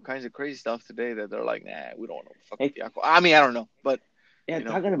doing all kinds of crazy stuff today that they're like, nah, we don't want to fuck with Hey, the alcohol. I mean, I don't know, but yeah, you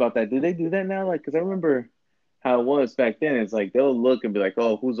know. talking about that, do they do that now? Like, because I remember how it was back then. It's like they'll look and be like,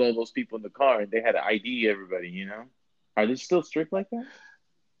 "Oh, who's all those people in the car?" And they had to ID everybody. Are they still strict like that?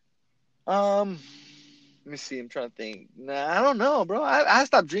 Um, Let me see. I'm trying to think. Nah, I don't know, bro. I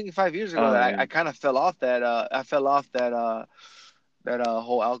stopped drinking 5 years ago. Oh That yeah, I kind of fell off that. I fell off that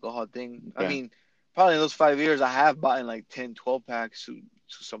whole alcohol thing. I okay, mean, probably in those 5 years, I have bought in like 10, 12 packs to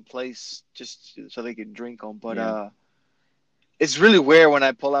some place just so they can drink them. But yeah. it's really weird when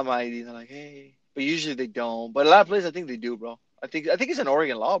I pull out my ID. They're like, hey, but usually they don't. But a lot of places, I think they do, bro. I think it's an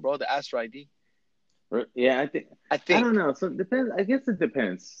Oregon law, bro. The ask for ID. Yeah, I think I I don't think. know. So it depends. I guess it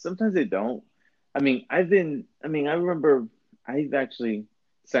depends. Sometimes they don't. I mean, I remember. I've actually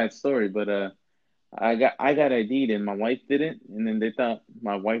sad story, but I got ID'd and my wife didn't, and then they thought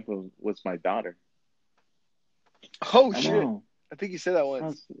my wife was my daughter. Oh I shit! know. I think you said that I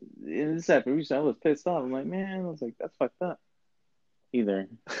once. was. This happened recently. I was pissed off. I'm like, man. I was like, that's fucked up. Either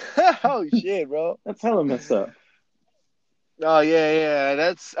Oh shit, bro. that's hella messed up. Oh yeah.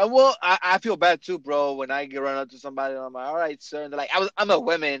 That's well. I feel bad too, bro. When I get run up to somebody, I'm like, all right, sir, and they're like, I'm a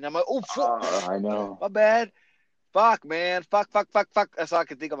woman. I'm like, oh, I know. my bad. Fuck, man. Fuck. That's all I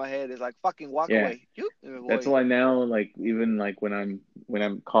can think of my head is like, fucking walk Yeah, away. You, that's boy. why now, like even like when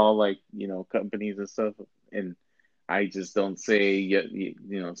I'm call like companies and stuff, and I just don't say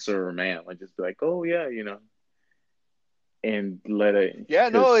sir or ma'am. I just be like, oh yeah, and let it Yeah,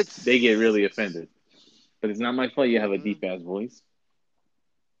 no, because they get it's really offended. But it's not my fault. You have a hmm deep ass voice.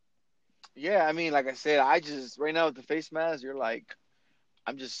 yeah. I mean, like I said, I just right now with the face mask, you're like,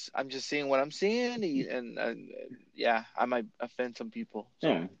 I'm just seeing what I'm seeing, and yeah, I might offend some people. So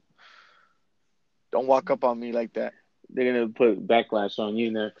Yeah, don't walk up on me like that. they're gonna put backlash on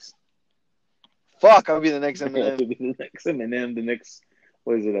you next. Fuck, I'll be the next You'll Eminem. be the next Eminem, the next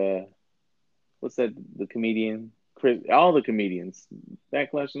what is it? What's that? The comedian, Chris, all the comedians,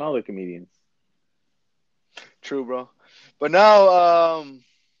 backlash on all the comedians. True, bro. But now,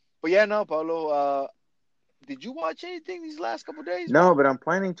 but yeah, no, Paulo. Did you watch anything these last couple days, No, bro? but I'm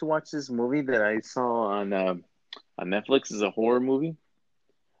planning to watch this movie that I saw on Netflix. It's a horror movie.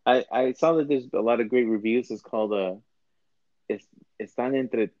 I saw that there's a lot of great reviews. It's called es, Están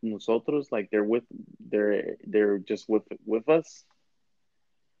entre nosotros, like they're just with us.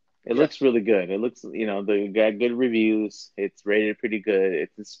 It Yeah, looks really good. It looks, they got good reviews. It's rated pretty good.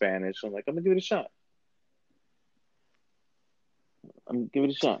 It's in Spanish. I'm like, I'm gonna give it a shot. I'm gonna give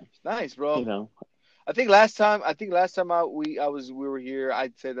it a shot. nice, You bro. know, I think last time we were here,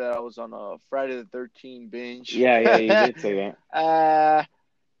 I'd say that I was on a Friday the 13th binge. yeah, you did say that. uh,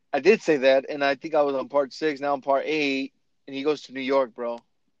 I did say that, and I think I was on part six. Now I'm part eight, and he goes to New York, bro.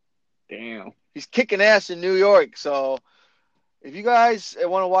 Damn. He's kicking ass in New York. So if you guys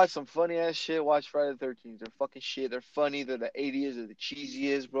want to watch some funny ass shit, watch Friday the 13th. They're fucking shit. They're funny. They're the 80s. They're the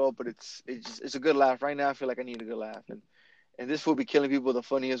cheesiest, bro. But it's a good laugh. Right now, I feel like I need a good laugh, and this will be killing people the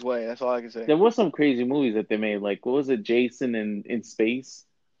funniest way. That's all I can say. There was some crazy movies that they made. Like, what was it? Jason in space.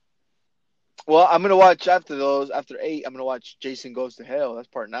 Well, I'm gonna watch after those. After eight, I'm gonna watch Jason Goes to Hell. That's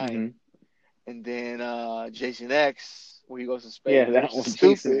part nine, Hmm. and then Jason X, where he goes to Yeah, space. They're that one.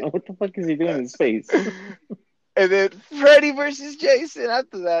 Jason. stupid. What the fuck is he doing in space? And then Freddy versus Jason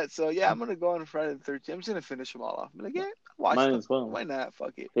after that. So yeah, I'm gonna go on Friday the 13th. I'm just gonna finish them all off. I'm like, yeah, watch Might them. as well. Why not?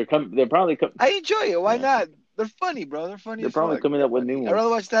 Fuck it. They're probably I enjoy it. Why yeah. not? They're funny, bro. They're funny They're as probably fuck. coming They're up with new funny. I'd rather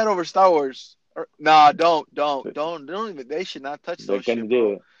ones. watch that over Star Wars. Or, nah, don't even. They should not touch They're those gonna shit, do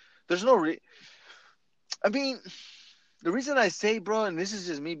bro. it. There's no I mean, the reason I say, bro, and this is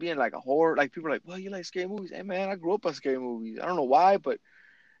just me being like a horror. Like people are like, well, you like scary movies? Hey, man, I grew up on scary movies. I don't know why, but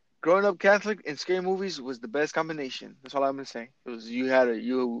growing up Catholic and scary movies was the best combination. That's all I'm gonna say. It was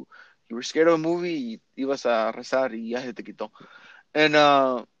you were scared of a movie, ibas a rezar y ya se te quitó. And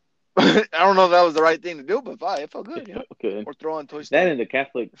I don't know if that was the right thing to do, but it felt good, It you know. felt good. Or throw on Toy That Story. and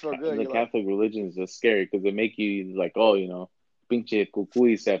It felt good. The You're like, Catholic religion is just scary because they make you like, oh, pinche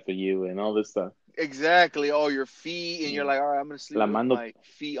cucuis after you and all this stuff. exactly. Oh, your feet, and you're Yeah. like, all right, I'm gonna sleep La with mano, my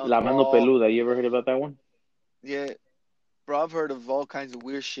feet on the la mano wall. peluda. You ever heard about that one? Yeah, bro, I've heard of all kinds of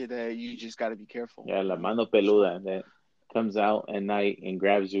weird shit that you just got to be careful, Yeah, you la know. mano So, peluda that comes out at night and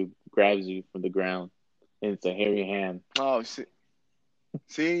grabs you from the ground, and it's a hairy hand. oh,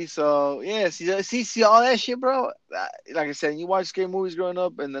 so yeah, see all that shit, bro. Like I said, you watch scary movies growing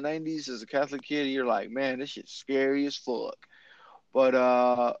up in the '90s as a Catholic kid, you're like, man, this shit's scary as fuck. But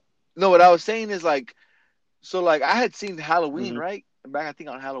no, what I was saying is like, so like I had seen Halloween, Hmm. right? Back I think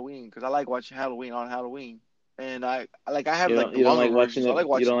on Halloween because I like watching Halloween on Halloween, and I have like the You don't longer like watching versions. I it. like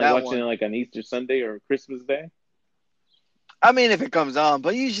You don't watching like that watching it one. like on Easter Sunday or Christmas Day. I mean, if it comes on,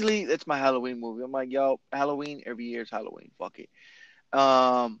 but usually it's my Halloween movie. I'm like, yo, Halloween every year is Halloween. Fuck it.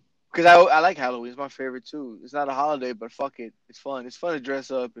 Because I like Halloween. It's my favorite too. It's not a holiday, but fuck it, it's fun. It's fun to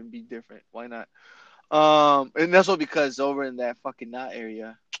dress up and be different. Why not? And that's all because over in that fucking knot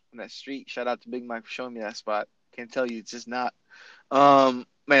area, in that street. Shout out to Big Mike for showing me that spot. Can't tell you, it's just not.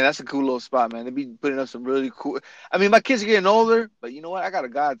 Man, that's a cool little spot, man. They be putting up some really cool. I mean, my kids are getting older, but you know what? I got a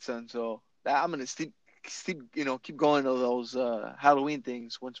godson, so that I'm gonna keep going to those Halloween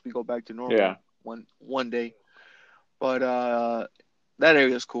things once we go back to Yeah. normal one day. But that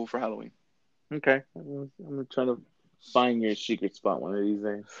area is cool for Halloween. Okay. I'm trying to find your secret spot one of these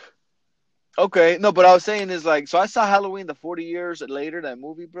days. Okay, no, but I was saying is like, so I saw Halloween the 40 years later, that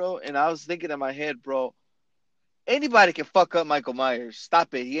movie, bro, and I was thinking in my head, bro, anybody can fuck up Michael Myers.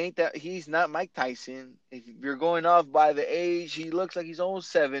 Stop it. He's not Mike Tyson. If you're going off by the age, he looks like he's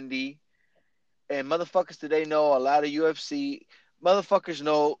almost 70. And motherfuckers today know a lot of UFC. Motherfuckers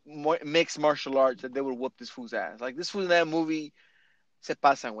know mixed martial arts that they would whoop this fool's ass. Like this fool in that movie, Se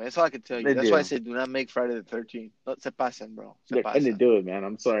pasan, güey. That's all I can tell you. They That's why I do. said do not make Friday the 13th. No, se pasan, bro. Se They're gonna pasan. do it, man.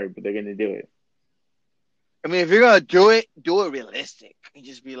 I'm sorry, but they're gonna do it. I mean, if you're gonna do it realistic. And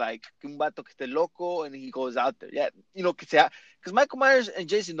just be like, un vato que esté loco, and he goes out there. Yeah, because Michael Myers and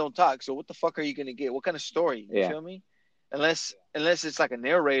Jason don't talk. So what the fuck are you gonna get? What kind of story? You Yeah. feel me? Unless it's like a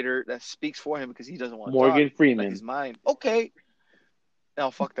narrator that speaks for him because he doesn't want to talk, Morgan like Freeman. his mind. Okay,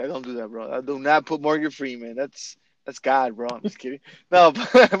 no, fuck that. Don't do that, bro. I do not put Morgan Freeman. That's God, bro. I'm just kidding. No,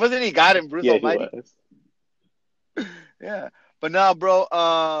 but wasn't he God in Bruce Yeah, he Almighty? was. Yeah, but no, bro.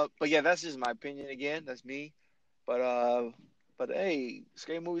 But yeah, that's just my opinion again. That's me. But hey,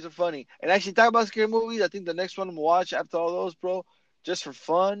 scary movies are funny. And actually, talk about scary movies. I think the next one I'm gonna watch after all those, bro, just for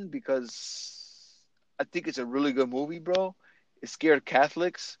fun because I think it's a really good movie, bro. It scared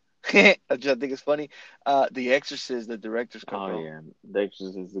Catholics. I just think it's funny. The Exorcist, the director's cut, Oh bro. yeah, The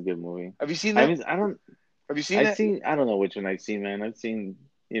Exorcist is a good movie. Have you seen I that? mean, I don't. Have you seen I've that? seen. I don't know which one I've seen, man. I've seen.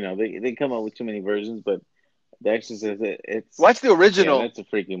 They come up with too many versions, but The Exorcist, it's Watch the yeah, original. that's a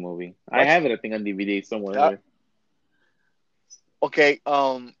freaky movie. I Watch. have it, I think, on DVD Uh, somewhere. okay.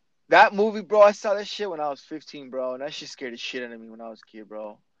 That movie, bro. I saw that shit when I was 15, bro, and that shit scared the shit out of me when I was a kid,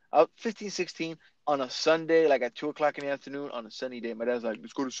 bro. I was 15, 16 on a Sunday, like at 2 o'clock in the afternoon on a sunny day. My dad's like,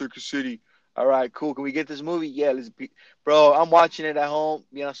 "Let's go to Circus City." All right, cool. Can we get this movie? Yeah, let's be. Bro, I'm watching it at home,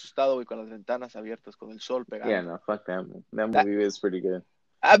 bien asustado, güey, con las ventanas abiertas, con el sol Yeah, pegando. no, fuck that. That That, movie is pretty good.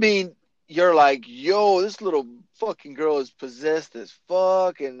 I mean, you're like, yo, this little fucking girl is possessed as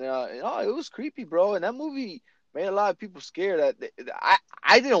fuck, and it was creepy, bro. And that movie made a lot of people scared.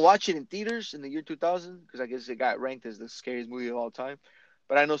 I didn't watch it in theaters in the year 2000 because I guess it got ranked as the scariest movie of all time.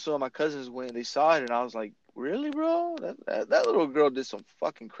 But I know some of my cousins went, they saw it, and I was like, really, bro? That little girl did some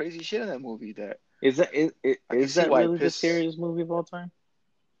fucking crazy shit in that movie. That Is that I can is see that why it really the pissed. scariest movie of all time?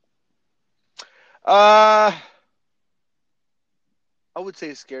 Uh, I would say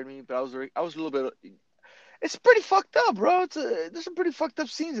it scared me, but I was a little bit. It's pretty fucked up, bro. There's some pretty fucked up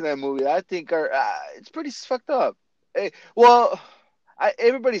scenes in that movie that I think are it's pretty fucked up. Well,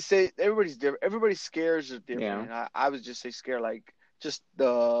 everybody's different. Everybody's scares are Yeah, different. I would just say scare like just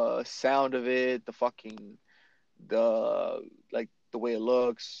the sound of it, the like the way it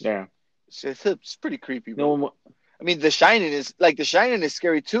looks. yeah. It's pretty creepy, bro. No, I mean, The Shining is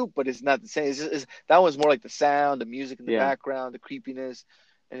scary too, but it's not the same. That one's more like the sound, the music in the yeah. background, the creepiness,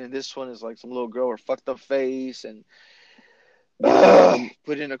 and then this one is like some little girl with a fucked up face and The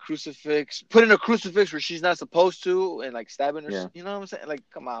put in a crucifix where she's not supposed to, and like stabbing her. yeah. You know what I'm saying? Like,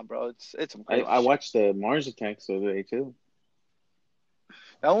 come on, bro. It's some I crazy I shit. watched the Mars Attacks the other day too.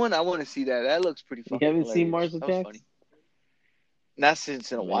 That one I want to see that. That looks pretty You fucking haven't seen hilarious. Mars That was Attacks? funny. Not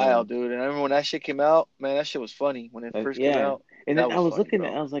since in a while, Man, dude. And I remember when that shit came out, man. That shit was funny when it first came yeah. out. And That then I was was funny, looking bro.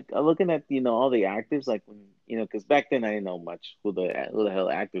 at, I was like, looking at, all the actors, like when, because back then I didn't know much who the hell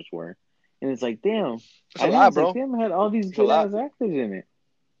actors were, and it's like, damn, It's a I know, lot, it's like, bro. damn, I had all these It's a good lot. ass actors in it.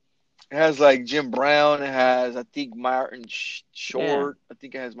 It has like Jim Brown. It has I think Martin Yeah, Short. I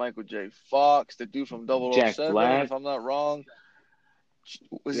think it has Michael J. Fox, the dude from Jack 007, if Black. I'm not wrong.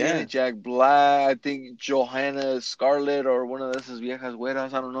 Was he in Yeah, it? Jack Black. I think Johanna Scarlett or one of those viejas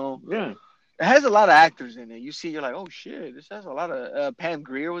güeras. I don't know. yeah, It has a lot of actors in it. You see, you're like, oh shit, this has a lot of. Pam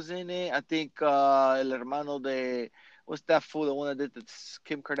Grier was in it. I think El Hermano de what's that fool? The one that did the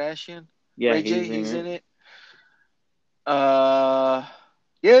Kim Kardashian. yeah. Ray He's J. in He's it. in it. Uh,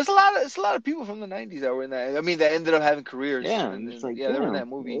 yeah, it's a lot of people from the '90s that were in that. I mean, that ended up having careers, Yeah, and and it's then like, yeah, they were in damn, that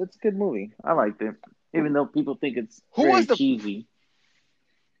movie. it's a good movie. I liked it, even though people think it's Who very was the cheesy.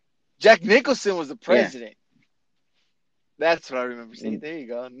 Jack Nicholson was the Yeah, president. That's what I remember. See, and there you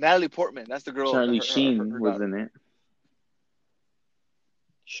go. Natalie Portman. That's the girl. Charlie Her Sheen was daughter. in it.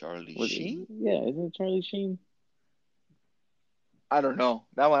 Charlie Was Sheen. Yeah, isn't it Charlie Sheen? I don't know.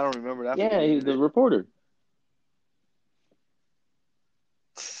 That one I don't remember that fool Yeah, being in the it. reporter,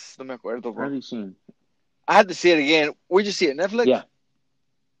 No me acuerdo, bro. Charlie Sheen. I had to see it again. Where'd you see it? Netflix? Yeah,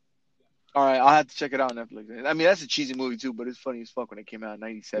 All right, I'll have to check it out on Netflix. I mean, that's a cheesy movie too, but it's funny as fuck when it came out in yeah,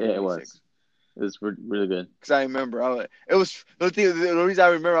 '97, it was. '96. It was really good. Because I remember, it was the reason I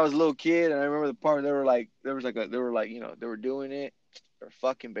remember I was a little kid, and I remember the part they were like, they were doing it, or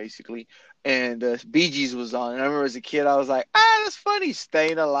fucking basically, and Bee Gees was on, and I remember as a kid I was like, that's funny,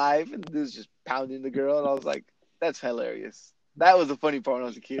 staying alive, and dude's just pounding the girl, and I was like, that's hilarious. That was the funny part when I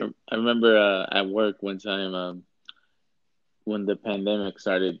was a kid. I remember at work one time, when the pandemic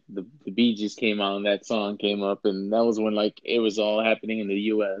started, the Bee Gees came out and that song came up, and that was when like it was all happening in the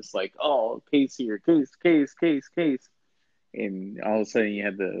U.S. Like, oh, case here, case, and all of a sudden you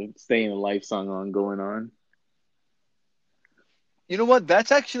had the "Stay in the Life" song on going on. You know what?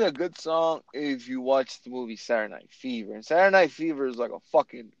 That's actually a good song if you watch the movie Saturday Night Fever. And Saturday Night Fever is like a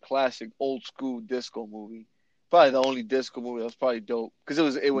fucking classic old school disco movie. Probably the only disco movie that was probably dope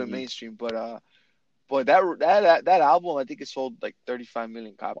because it went Hmm. mainstream. But that album I think it sold like 35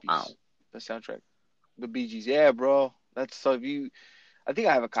 million Wow. copies. The soundtrack, the Bee Gees. Yeah, bro. That's so if you. I think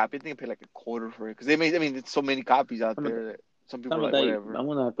I have a copy. I think I paid like a quarter for it because they made. I mean, it's so many copies out Some of the, there that some people some are of like that, whatever. I'm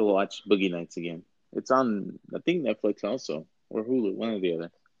gonna have to watch Boogie Nights again. It's on, I think, Netflix also, or Hulu, one or the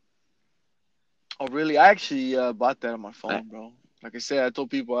other. Oh, really? I actually bought that on my I, phone, bro. Like I said, I told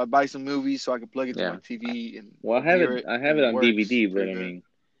people I buy some movies so I can plug it to my yeah. TV and Well, revere it, I have and it it on works DVD, but pretty I good. mean,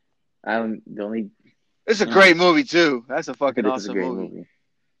 I don't. The only, It's a uh, great movie too. That's a fucking it is a awesome great movie. movie.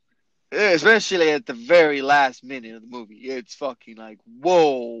 Yeah, especially at the very last minute of the movie. It's fucking like,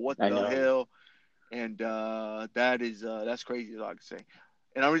 whoa, what I the know. hell? And that's crazy, is all I can say.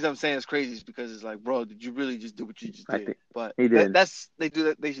 And the reason I'm saying it's crazy is because it's like, bro, did you really just do what you just I did? think But he did. that's they do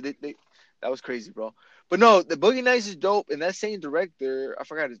that they that was crazy, bro. But no, the Boogie Nights is dope, and that same director, I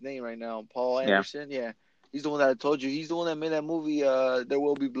forgot his name right now, Paul Yeah. Anderson. Yeah, he's the one that I told you. He's the one that made that movie, There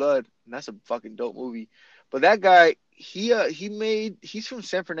Will Be Blood, and that's a fucking dope movie. But that guy, he's from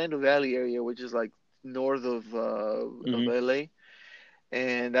San Fernando Valley area, which is like north of Hmm. LA,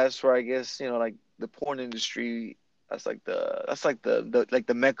 and that's where I guess like the porn industry. That's like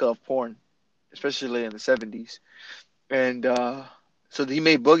the mecca of porn, especially in the '70s. And so he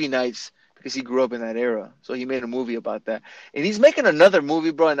made Boogie Nights because he grew up in that era. So he made a movie about that, and he's making another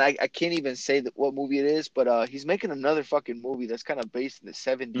movie, bro. And I can't even say what movie it is, but he's making another fucking movie that's kind of based in the Hmm.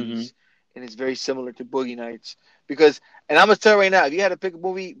 '70s, and it's very similar to Boogie Nights. Because, and I'm gonna tell you right now, if you had to pick a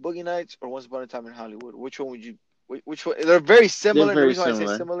movie, Boogie Nights or Once Upon a Time in Hollywood, which one would you? Which one? They're very They're similar, and the very reason why I say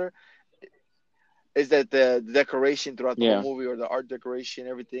similar. similar is that the decoration throughout the whole Yeah, movie, or the art decoration,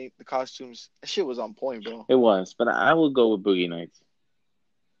 everything, the costumes, that shit was on point, bro. it was. But I will go with Boogie Nights.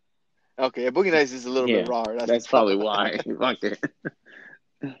 Okay, Boogie Nights is a little bit Yeah, rawer. That's that's why. probably why. Fuck it.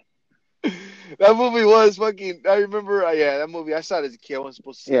 That movie was fucking. I remember. Yeah, that movie. I saw it as a kid. I wasn't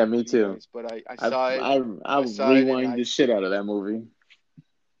supposed to see it Yeah, in the me theater, too. guys, but I I saw it. I I saw it, and rewind the shit out of that movie.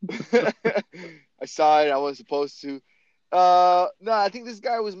 I saw it. I wasn't supposed to. No, I think this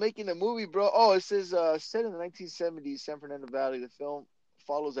guy was making a movie, bro. Oh, it says set in the 1970s, San Fernando Valley. The film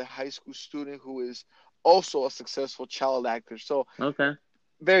follows a high school student who is also a successful child actor. So Okay.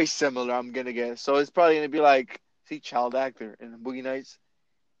 very similar, I'm gonna guess. So it's probably gonna be like, see, child actor in Boogie Nights.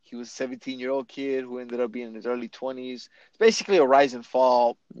 He was a 17-year-old kid who ended up being in his early 20s. It's basically a rise and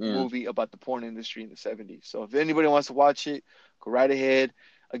fall Yeah. movie about the porn industry in the 70s. So if anybody wants to watch it, go right ahead.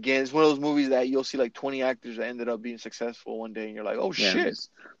 Again, it's one of those movies that you'll see like 20 actors that ended up being successful one day, and you're like, oh Yeah. shit,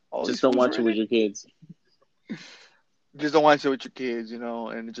 all Just these don't fools watch are it in with it. your kids. Just don't watch it with your kids,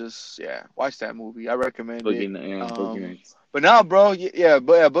 and just yeah, watch that movie. I recommend it. Boogie Nights. But now, bro, yeah,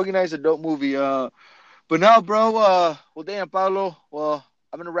 but yeah, Boogie Nights is a dope movie. But now, bro, well, damn, Paulo. Well,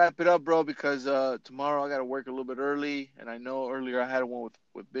 I'm gonna wrap it up, bro, because tomorrow I gotta work a little bit early, and I know earlier I had one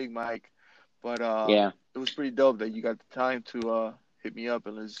with Big Mike, but Yeah. it was pretty dope that you got the time to hit me up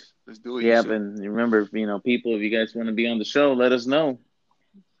and let's do it. You Yeah, see? but remember, people, if you guys want to be on the show, let us know.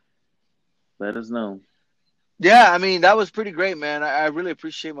 Let us know. Yeah, I mean that was pretty great, man. I really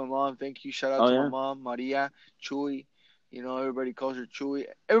appreciate my mom. Thank you. Shout out Oh to my yeah. mom, Maria Chuy. Everybody calls her Chuy.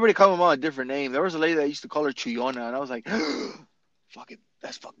 Everybody calls my mom a different name. There was a lady that used to call her Chuyona, and I was like, fuck it,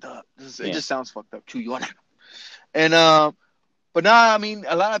 that's fucked up. It Yeah. just sounds fucked up, Chuyona. And but now I mean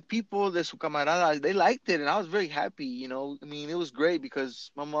a lot of people de su camarada they liked it, and I was very happy. I mean it was great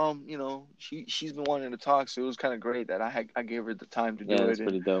because my mom, she's been wanting to talk, so it was kind of great that I gave her the time to Yeah, do that's it,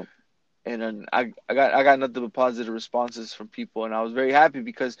 and pretty dope. and then I got nothing but positive responses from people, and I was very happy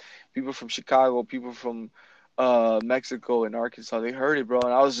because people from Chicago, people from Mexico and Arkansas, they heard it, bro,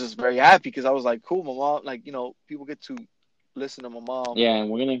 and I was just very happy because I was like, cool, my mom, like people get to listen to my mom Yeah, and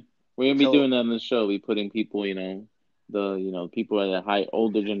we're gonna be tell. doing that on the show. We putting people, the people at a high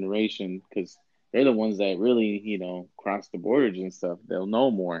older generation, because they're the ones that really cross the borders and stuff. They'll know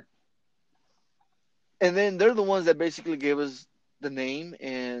more. And then they're the ones that basically gave us the name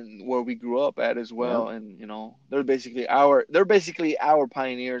and where we grew up at as Yep. well. And they're basically our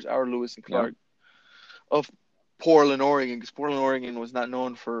pioneers, our Lewis and Yep. Clark of Portland, Oregon, because Portland, Oregon was not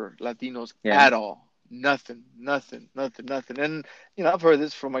known for Latinos Yeah. at all. Nothing, nothing, nothing, nothing. And I've heard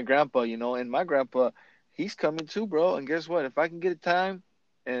this from my grandpa, and my grandpa, he's coming too, bro. And guess what? If I can get a time,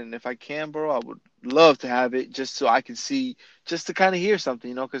 and if I can, bro, I would love to have it just so I can see, just to kind of hear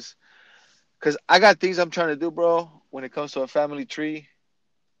something, because I got things I'm trying to do, bro. When it comes to a family tree,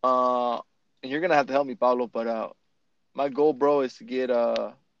 uh, and you're gonna have to help me, Pablo. But my goal, bro, is to get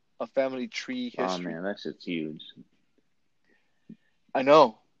a family tree Oh history. man, that shit's huge. I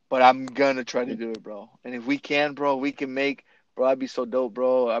know, but I'm gonna try to do it, bro. And if we can, bro, we can make, bro. I'd be so dope,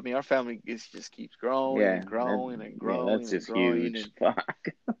 bro. I mean, our family just keeps growing Yeah, and growing and yeah, that's growing and just growing, huge. and Fuck.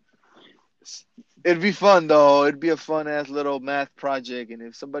 it'd be fun though. It'd be a fun ass little math project. And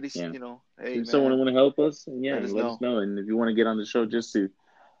if somebody's, Yeah. hey If someone man, want to help us, yeah, let us let us know. know. And if you want to get on the show just to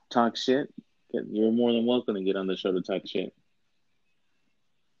talk shit, you're more than welcome to get on the show to talk shit.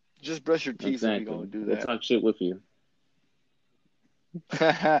 Just brush your teeth if you're Exactly. gonna do We'll that. talk shit with you.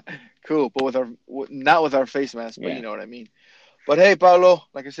 Cool, but not with our face mask, but you Yeah. know what I mean. But hey, Paulo,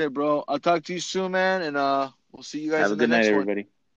 like I said, bro, I'll talk to you soon, man, and we'll see you guys Have a in the good night, next one. everybody.